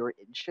finding your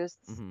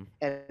interests Mhm.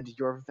 and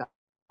your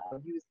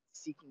values,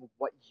 seeking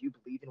what you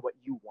believe in, what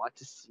you want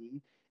to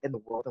see in the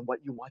world, and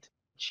what you want to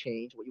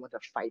change, what you want to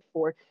fight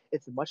for.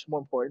 It's much more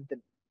important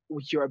than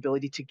your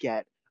ability to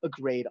get a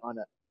grade on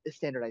a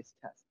standardized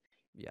test.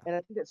 Yeah. And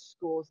I think that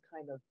schools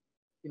kind of,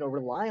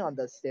 rely on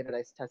those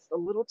standardized tests a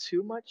little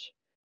too much,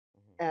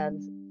 Mhm.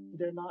 and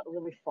they're not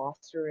really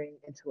fostering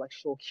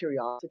intellectual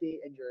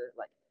curiosity and your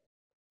like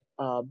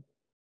um,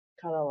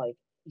 kind of like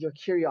your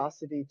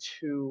curiosity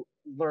to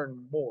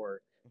learn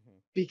more,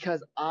 Mhm.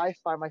 because I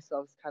find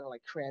myself kind of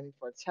like cramming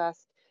for a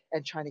test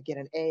and trying to get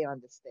an A on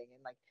this thing.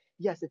 And like,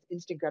 yes, it's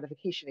instant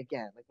gratification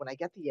again. Like when I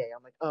get the A,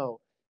 I'm like,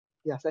 oh,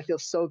 yes, I feel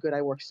so good.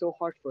 I work so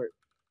hard for it.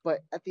 But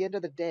at the end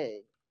of the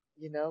day,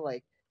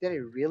 like, did I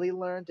Hmm. really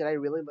learn? Did I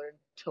really learn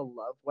to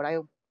love what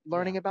I'm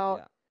learning Yeah,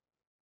 about? yeah,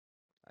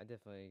 I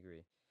definitely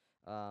agree.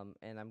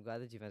 And I'm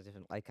glad that you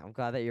mentioned, like, I'm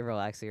glad that you're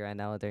relaxing right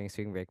now during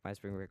spring break. My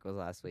spring break was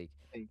last week.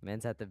 Thank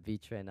Man's at the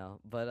beach right now,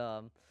 but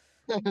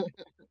you.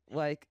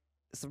 like,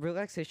 so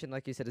relaxation,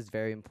 like you said, is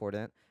very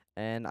important.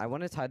 And I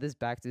want to tie this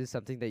back to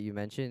something that you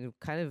mentioned,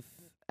 kind of,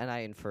 and I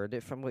inferred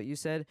it from what you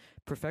said.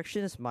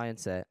 Perfectionist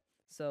mindset.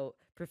 So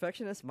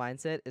perfectionist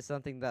mindset is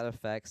something that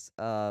affects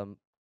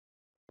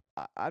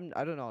I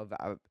don't know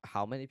about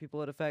how many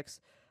people it affects,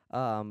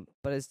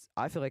 but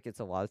I feel like it's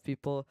a lot of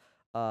people.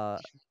 Uh,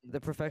 the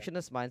Yeah,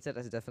 perfectionist mindset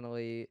has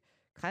definitely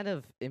kind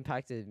of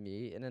impacted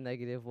me in a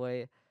negative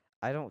way.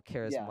 I don't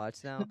care as yeah,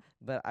 much now,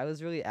 but I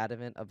was really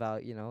adamant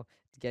about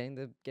getting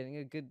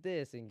a good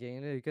this and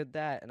getting a good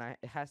that, and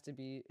it has to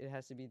be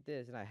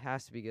this, and I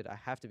has to be good. I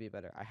have to be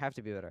better. I have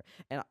to be better,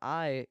 and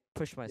I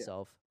push yeah.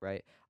 myself,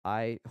 right.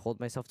 I hold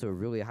myself to a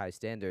really high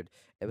standard,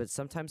 but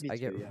sometimes Me I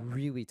get too. Yeah,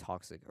 really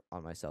toxic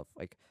on myself.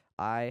 Like,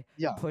 I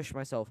yeah. push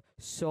myself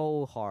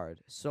so hard,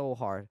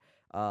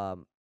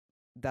 um,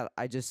 that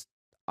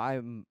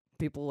I'm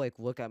people like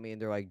look at me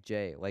and they're like,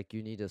 Jay, like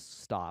you need to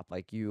stop.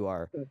 Like you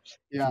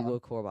Yeah,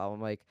 look horrible.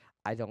 I'm like,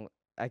 I don't,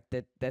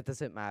 that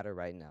doesn't matter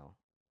right now.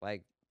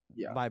 Like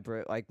yeah,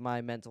 like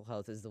my mental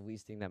health is the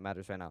least thing that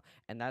matters right now,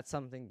 and that's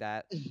something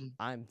that Mhm.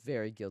 I'm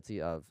very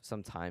guilty of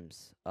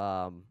sometimes.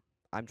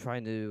 I'm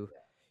trying to, Yeah.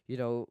 you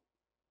know,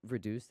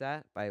 reduce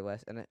that by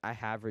less, and I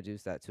have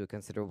reduced that to a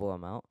considerable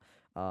amount.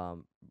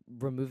 Um,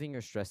 Removing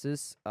your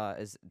stresses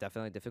is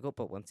definitely difficult,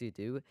 but once you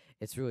do,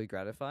 it's really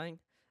gratifying.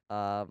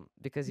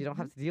 Because you don't Mhm.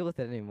 have to deal with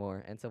it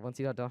anymore, and so once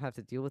you don't have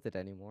to deal with it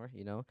anymore,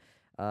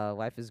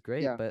 life is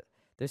great. Yeah, But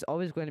there's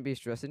always going to be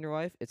stress in your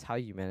life. It's how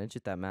you manage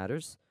it that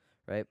matters,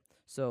 right?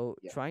 So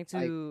yeah. trying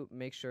I agree. to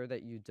make sure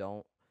that you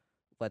don't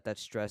let that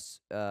stress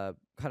kind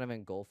of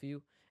engulf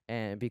you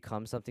and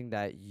become something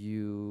that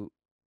you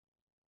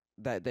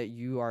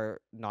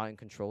are not in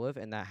control of,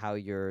 and that how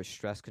your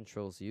stress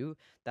controls you.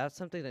 That's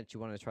something that you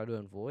want to try to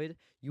avoid.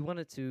 You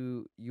want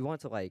to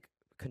like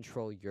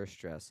control your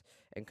stress,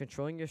 and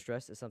controlling your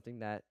stress is something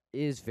that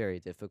is very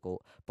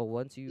difficult, but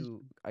once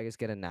you, Mhm. I guess,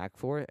 get a knack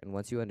for it, and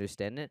once you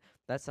understand it,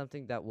 that's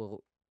something that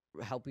will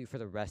help you for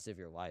the rest of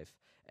your life,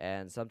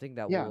 and something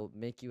that Yeah, will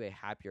make you a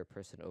happier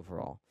person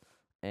overall.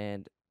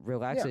 And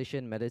yeah.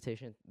 relaxation,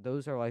 meditation,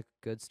 those are like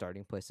good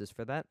starting places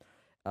for that.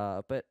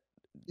 But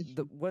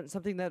the Mhm. one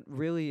something that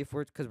really, if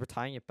we're because we're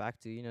tying it back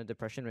to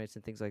depression rates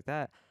and things like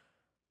that,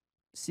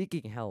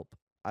 seeking help,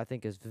 I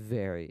think, is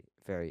very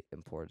very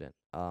important.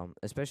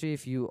 Especially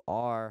if you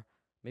are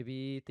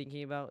maybe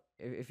thinking about,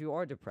 if you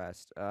are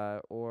depressed,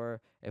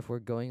 or if we're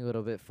going a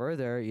little bit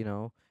further,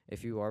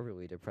 if you are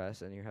really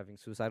depressed and you're having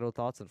suicidal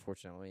thoughts,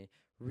 unfortunately,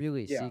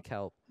 really Yeah, seek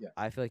help. yeah,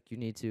 I feel like you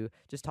need to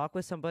just talk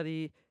with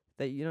somebody,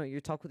 that you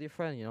talk with your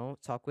friend,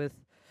 talk with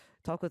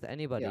yeah.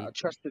 anybody. A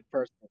trusted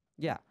person.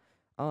 Yeah.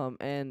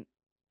 And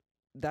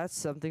that's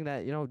something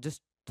that,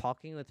 just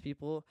talking with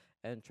people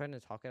and trying to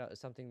talk it out is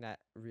something that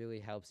really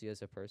helps you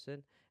as a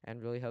person,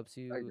 and really helps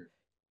I you agree.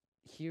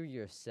 hear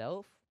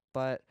yourself,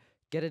 but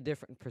get a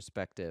different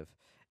perspective.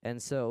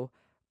 And so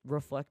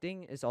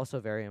reflecting is also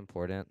very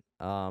important.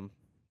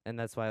 And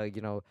that's why, like,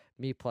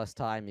 me plus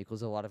time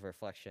equals a lot of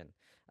reflection,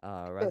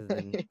 rather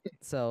than,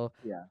 so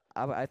Yeah,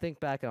 I think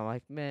back and I'm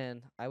like,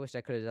 man, I wish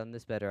I could have done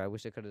this better. I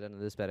wish I could have done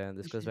this better. And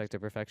this goes back to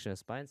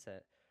perfectionist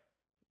mindset.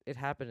 It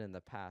happened in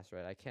the past,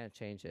 right? I can't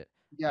change it.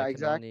 yeah.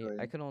 Exactly.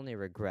 I can only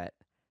regret.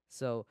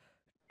 So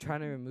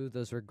trying to Mhm. remove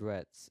those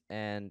regrets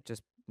and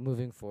just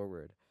moving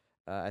forward,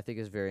 I think,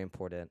 is very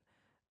important.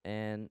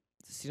 And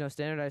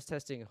standardized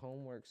testing,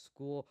 homework,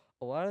 school,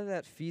 a lot of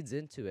that feeds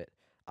into it.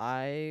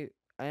 I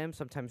I am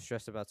sometimes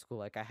stressed about school.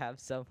 Like, I have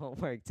some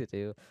homework to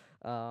do,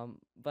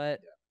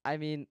 but Yeah, I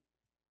mean,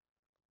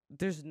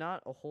 there's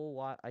not a whole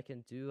lot I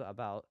can do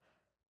about,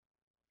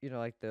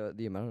 like,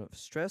 the amount of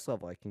stress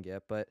level I can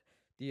get, but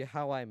the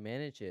how I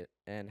manage it,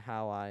 and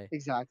how I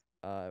exactly.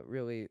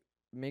 really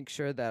make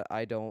sure that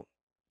I don't,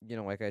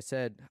 like I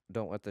said,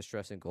 don't let the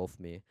stress engulf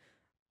me.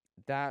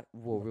 That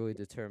will Yeah, really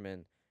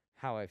determine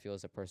how I feel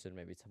as a person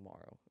maybe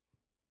tomorrow.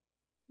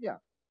 yeah.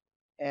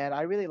 And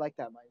I really like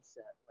that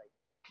mindset. Like,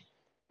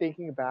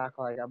 thinking back,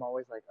 like, I'm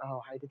always like,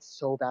 oh, I did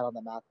so bad on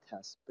the math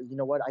test. But you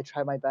know what? I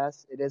tried my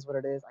best. It is what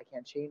it is. I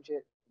can't change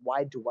it.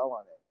 Why dwell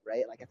on it,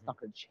 right? Like, it's Hmm. not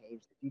going to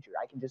change the future.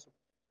 I can just,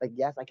 like,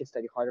 yes, I can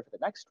study harder for the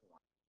next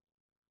one,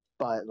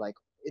 but like,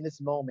 in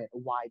this moment,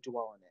 why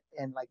dwell on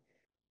it? And like,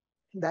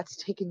 that's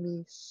taken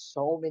me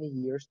so many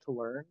years to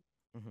learn,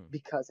 Hmm.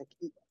 because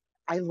like,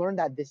 I learned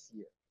that this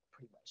year,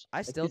 pretty much,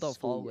 I like still this don't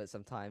school follow year. it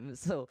sometimes,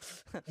 so.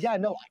 Yeah,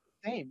 no,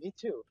 same, me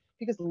too.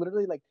 Because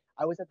literally, like,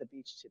 I was at the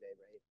beach today,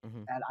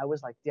 Hmm. right? And I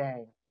was like,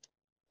 dang,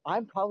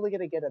 I'm probably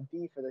gonna get a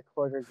B for the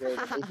quarter grade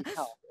in AP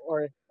Calc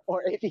or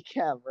AP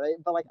Chem, right?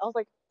 But like, I was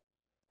like,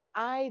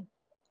 I,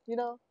 you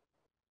know,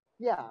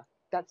 yeah,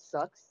 that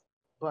sucks.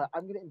 But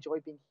I'm gonna enjoy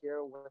being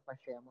here with my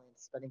family and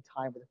spending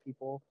time with the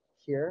people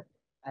here.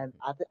 And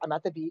I'm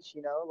at the beach,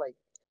 like,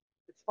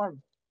 it's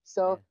fun.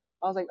 So Yeah.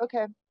 I was like,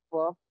 okay,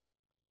 well,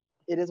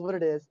 it is what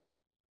it is.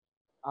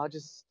 I'll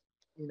just,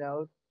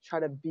 try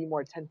to be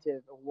more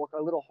attentive and work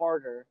a little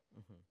harder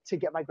Hmm. to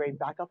get my grade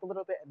back up a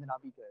little bit, and then I'll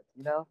be good.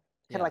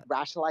 Kind of Yeah. like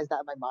rationalize that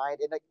in my mind,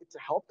 and like it's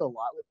helped a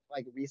lot with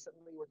like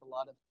recently with a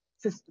lot of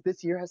since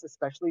this year has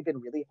especially been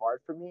really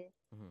hard for me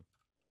Hmm.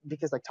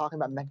 because like talking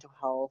about mental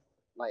health,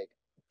 like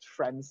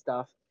friend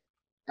stuff,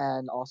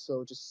 and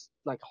also just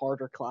like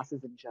harder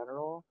classes in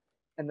general,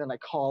 and then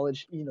like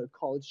college,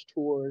 college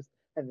tours,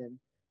 and then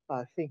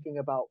thinking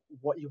about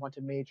what you want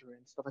to major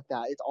in, stuff like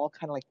that. It's all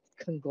kind of like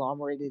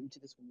conglomerated into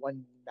this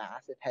one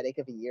massive headache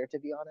of a year, to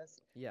be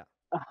honest. Yeah.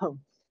 Um,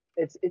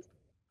 it's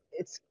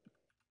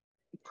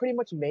pretty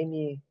much made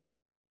me.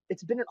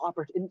 It's been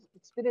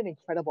an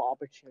incredible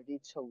opportunity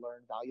to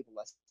learn valuable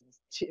lessons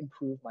to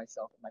improve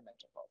myself and my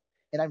mental health,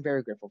 and I'm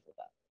very grateful for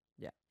that.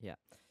 Yeah, yeah.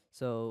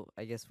 So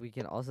I guess we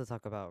can also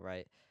talk about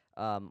right,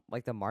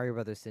 like the Mario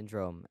Brothers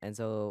syndrome, and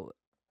so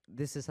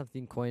this is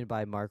something coined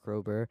by Mark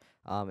Rober,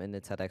 in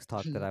the TEDx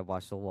talk that I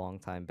watched a long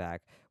time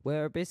back,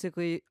 where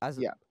basically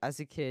Yeah, as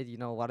a kid,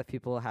 a lot of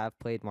people have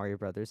played Mario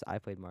Brothers. I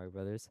played Mario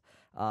Brothers,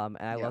 and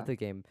I love yeah, the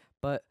game,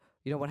 but.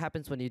 What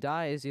happens when you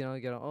die is, you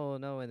go, oh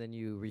no, and then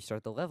you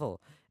restart the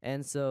level.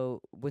 And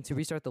so once you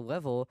restart the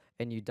level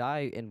and you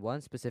die in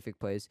one specific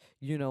place,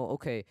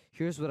 okay,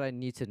 here's what I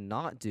need to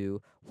not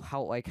do.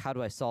 How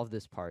do I solve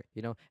this part,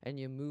 and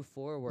you move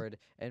forward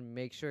and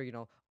make sure,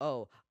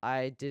 oh,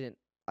 I didn't,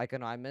 like,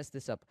 I messed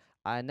this up.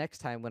 Next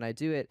time when I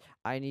do it,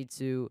 I need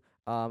to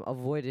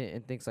avoid it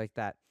and things like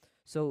that.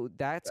 So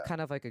that's yeah,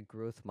 kind of like a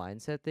growth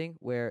mindset thing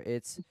where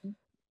it's, mhm,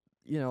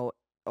 you know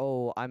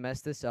oh, I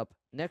messed this up,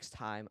 next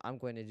time I'm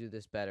going to do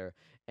this better.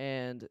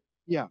 And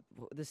yeah,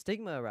 the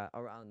stigma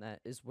around that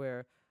is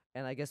where,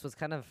 and I guess what's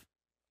kind of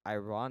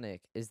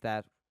ironic is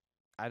that,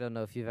 I don't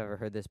know if you've ever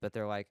heard this, but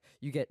they're like,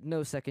 you get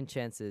no second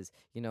chances.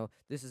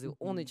 This is the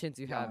only chance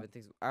you have, yeah, and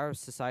things. Our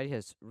society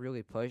has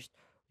really pushed.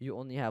 You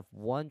only have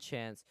one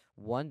chance,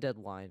 one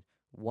deadline,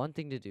 one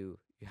thing to do.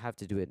 You have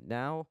to do it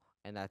now,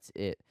 and that's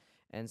it.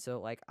 And so,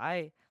 like,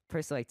 I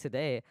personally, like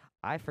today,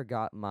 I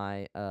forgot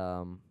my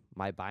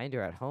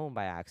binder at home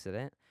by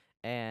accident,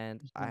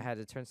 and I mhm, had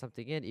to turn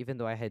something in, even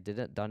though I had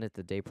didn't done it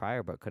the day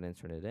prior, but couldn't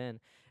turn it in.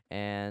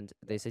 And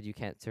yeah, they said you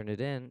can't turn it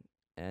in,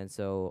 and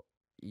so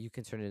you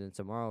can turn it in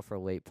tomorrow for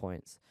late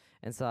points.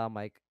 And so I'm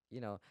like,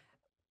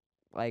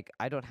 like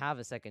I don't have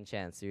a second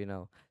chance,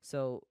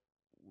 So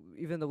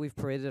even though we've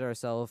paraded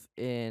ourselves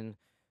in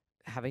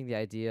having the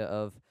idea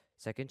of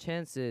second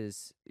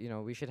chances,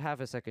 we should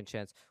have a second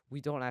chance,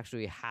 we don't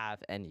actually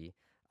have any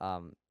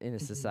in a mhm,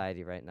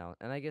 society right now.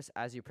 And I guess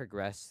as you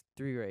progress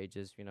through your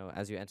ages,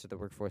 as you enter the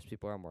workforce,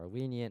 people are more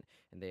lenient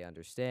and they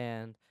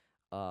understand.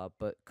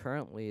 But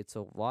currently it's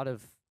a lot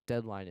of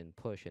deadline and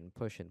push and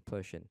push and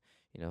push, and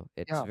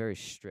it's yeah, very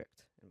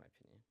strict in my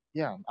opinion.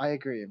 yeah. I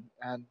agree,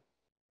 and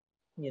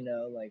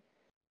like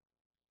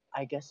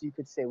I guess you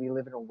could say we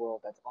live in a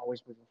world that's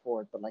always moving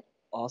forward, but like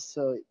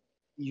also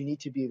you need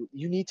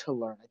to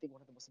learn. I think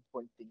one of the most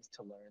important things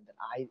to learn that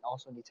I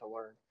also need to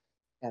learn,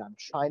 and I'm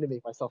trying to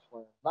make myself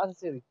learn, not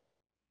necessarily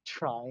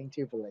trying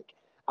to, but like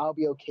I'll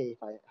be okay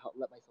if I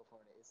let myself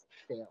learn it, is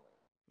failing.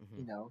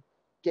 Mm-hmm. You know,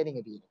 getting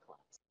a B in a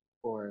class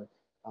or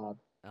uh,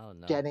 Oh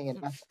no. getting an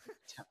F on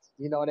a test.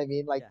 You know what I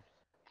mean? Like Yeah.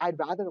 I'd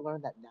rather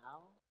learn that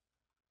now,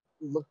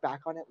 look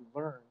back on it,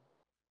 learn,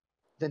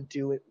 than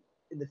do it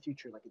in the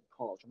future, like in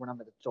college when I'm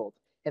an adult,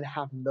 and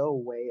have no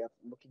way of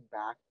looking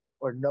back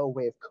or no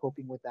way of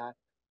coping with that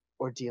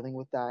or dealing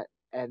with that.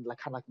 And like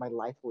kind of like my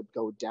life would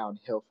go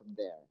downhill from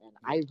there. And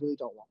Yeah. I really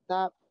don't want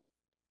that.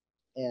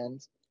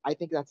 And I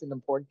think that's an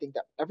important thing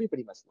that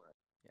everybody must learn.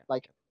 Yeah.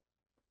 Like, Yeah.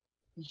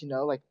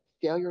 like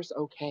failure's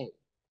okay.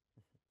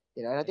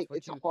 And I It's think what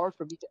it's you hard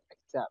for me to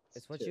accept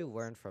it's what too. you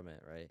learn from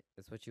it, right?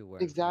 It's what you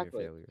learn from your Exactly.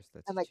 failures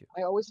that And like teach you.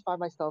 I always find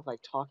myself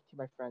like talking to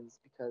my friends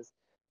because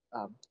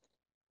um,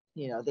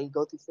 they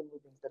go through similar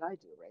things that I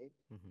do, right?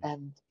 Mhm.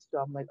 And so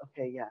I'm like,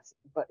 okay, yes,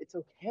 but it's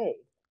okay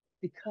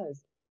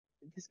because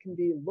this can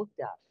be looked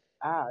at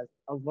as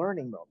a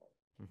learning moment,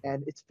 Mhm.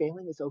 and it's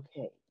failing is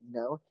okay.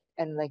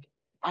 And like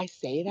I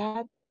say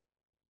that,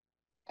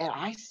 and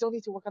I still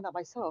need to work on that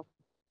myself,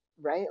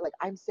 right? Like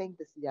I'm saying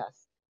this,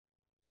 yes,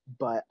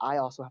 but I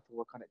also have to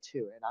work on it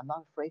too, and I'm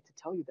not afraid to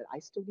tell you that I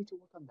still need to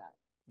work on that,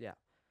 Yeah.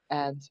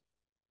 and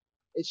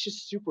it's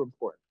just super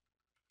important.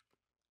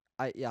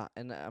 Yeah,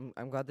 and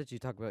I'm glad that you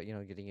talk about,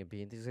 getting a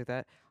B and things like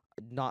that.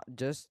 Not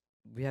just,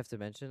 we have to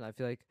mention, I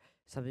feel like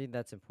something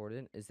that's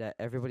important is that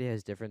everybody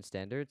has different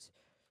standards.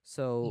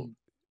 So Mhm.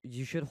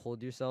 you should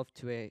hold yourself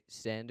to a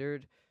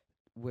standard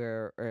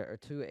where, or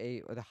to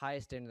a or the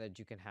highest standard that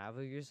you can have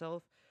of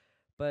yourself,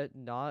 but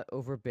not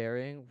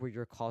overbearing where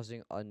you're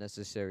causing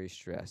unnecessary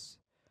stress.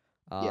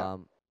 Yeah,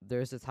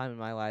 There's a time in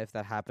my life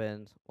that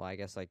happened, well, I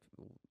guess like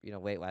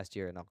late last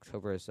year in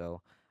October or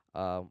so,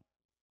 um,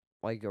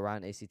 like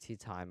around ACT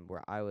time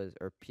where I was,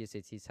 or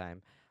PSAT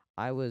time,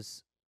 I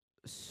was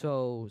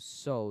so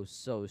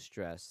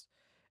stressed.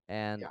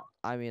 And yeah,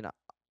 I mean,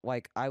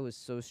 like I was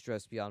so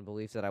stressed beyond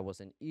belief that I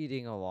wasn't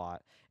eating a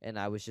lot, and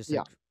I was just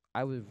yeah, like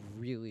I was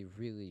really,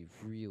 really,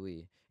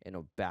 really in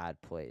a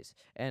bad place.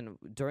 And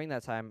during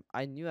that time,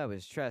 I knew I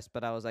was stressed,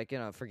 but I was like,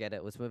 forget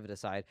it. Let's move it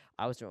aside.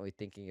 I wasn't really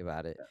thinking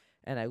about it.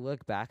 And I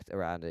look back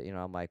around it,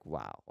 I'm like,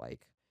 wow,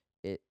 like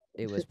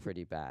it was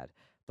pretty bad.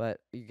 But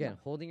Yeah. again,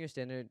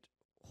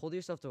 hold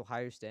yourself to a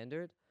higher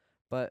standard.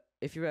 But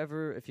if you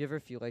ever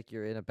feel like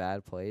you're in a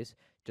bad place,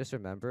 just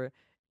remember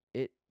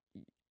it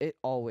it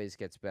always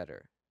gets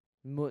better.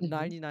 Hmm.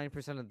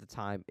 99% of the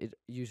time, it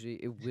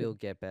will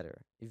get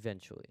better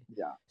eventually.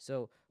 Yeah.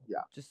 So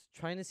Yeah. just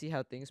trying to see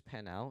how things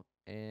pan out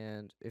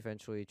and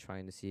eventually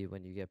trying to see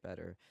when you get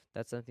better.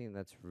 That's something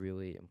that's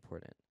really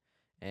important.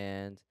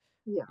 And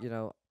Yeah. you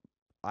know,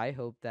 I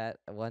hope that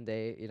one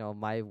day,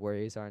 my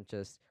worries aren't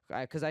just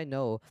because I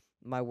know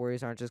my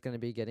worries aren't just going to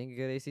be getting a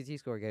good ACT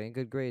score, getting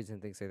good grades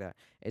and things like that.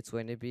 It's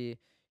going to be,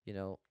 you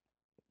know,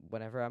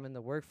 whenever I'm in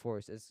the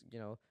workforce, it's,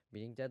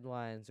 meeting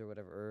deadlines or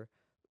whatever,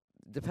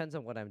 depends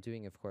on what I'm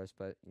doing, of course,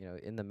 but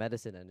in the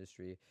medicine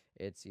industry,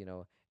 it's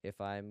if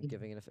I'm Mhm.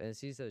 giving enough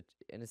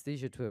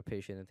anesthesia to a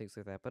patient and things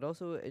like that, but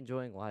also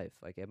enjoying life.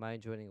 Like, am I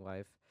enjoying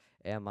life?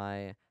 Am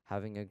I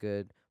having a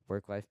good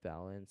work-life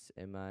balance?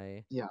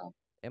 Yeah.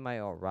 Am I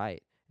all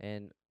right?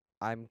 And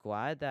I'm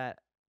glad that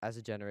as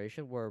a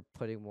generation we're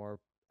putting more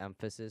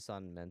emphasis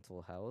on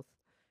mental health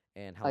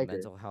and how I agree.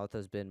 mental health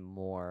has been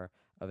more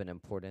of an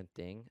important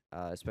thing,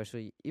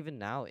 especially even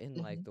now in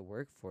like Hmm. the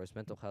workforce.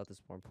 Mental health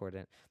is more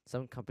important.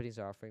 Some companies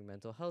are offering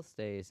mental health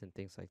days and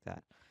things like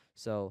that.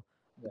 So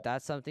Yeah.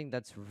 that's something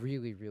that's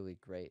really, really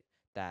great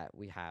that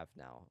we have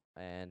now,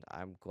 and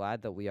I'm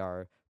glad that we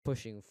are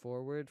pushing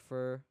forward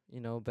for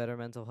better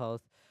mental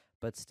health.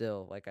 But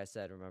still, like I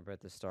said, remember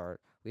at the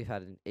start, we've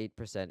had an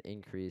 8%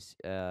 increase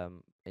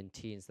in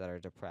teens that are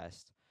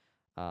depressed,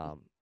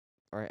 um,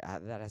 or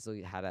that has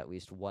had at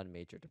least one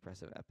major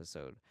depressive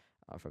episode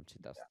from Yeah.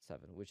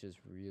 2007, which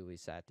is really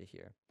sad to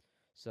hear.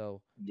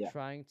 So Yeah.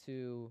 trying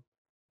to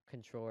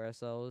control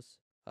ourselves,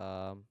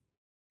 um,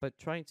 but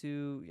trying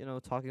to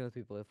talking with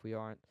people if we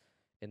aren't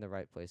in the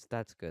right place.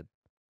 That's good,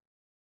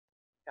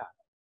 Yeah.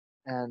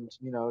 And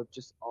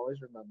just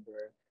always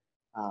remember,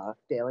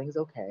 failing is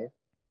okay.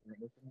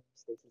 Making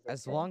mistakes is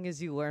as okay. long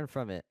as you learn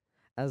from it.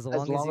 As As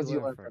long as long you as you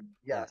learn learn from it. from it.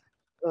 Yeah, Yes.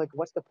 Like,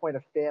 what's the point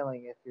of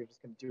failing if you're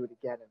just gonna do it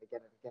again and again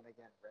and again and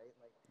again, right?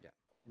 Like, yeah,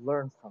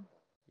 learn from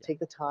it. yeah. Take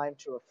the time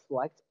to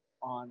reflect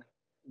on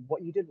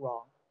what you did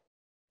wrong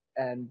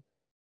and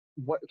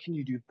what can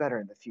you do better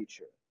in the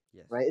future,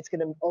 right? Yes, It's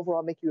gonna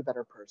overall make you a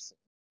better person.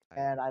 I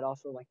And agree. I'd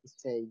also like to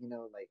say,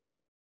 like,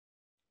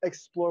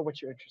 explore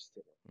what you're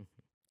interested in. Hmm.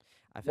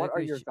 I feel What like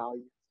are your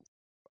values?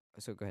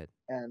 so go ahead.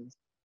 And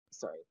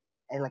sorry,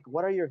 and like,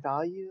 what are your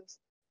values?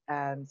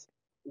 And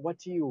what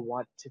do you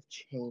want to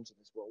change in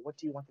this world? What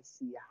do you want to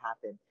see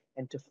happen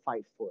and to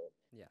fight for it?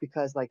 Yeah.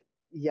 Because, like,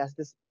 yes,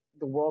 this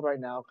the world right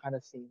now kind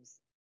of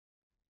seems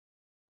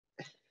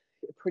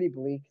pretty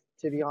bleak,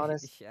 to be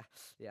honest. Yeah,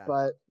 yeah,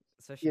 But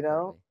especially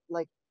currently.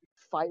 like,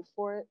 fight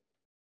for it.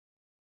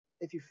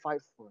 If you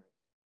fight for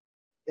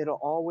it, it'll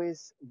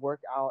always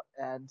work out.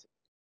 And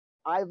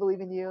I believe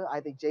in you.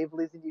 I think Jay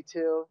believes in you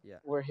too. Yeah.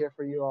 We're here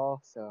for you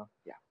all. So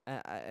yeah,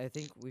 I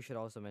think we should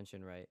also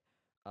mention, right?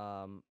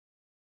 Um,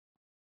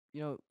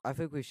 I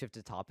feel like we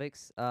shifted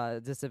topics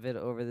just a bit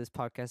over this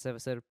podcast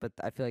episode, but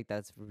I feel like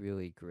that's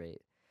really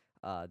great.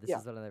 This yeah,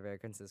 is one of the rare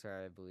instances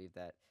where I believe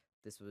that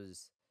this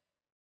was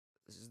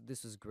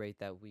this was great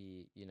that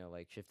we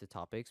like shifted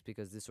topics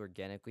because this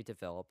organically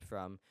developed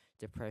from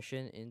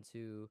depression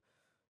into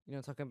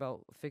talking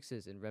about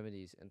fixes and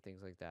remedies and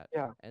things like that.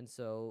 yeah, And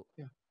so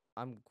yeah,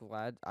 I'm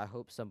glad. I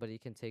hope somebody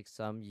can take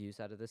some use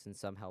out of this and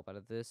some help out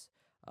of this,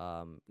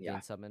 yeah.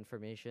 gain some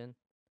information.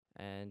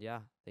 And yeah,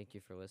 thank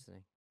you for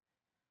listening.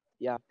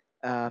 Yeah.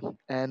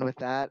 And with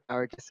that,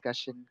 our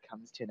discussion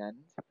comes to an end.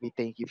 We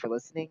thank you for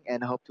listening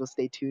and hope you'll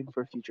stay tuned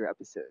for future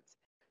episodes.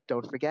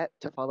 Don't forget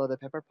to follow the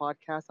Pepper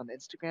Podcast on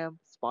Instagram,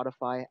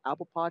 Spotify,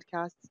 Apple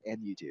Podcasts, and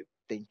YouTube.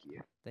 Thank you.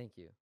 Thank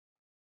you.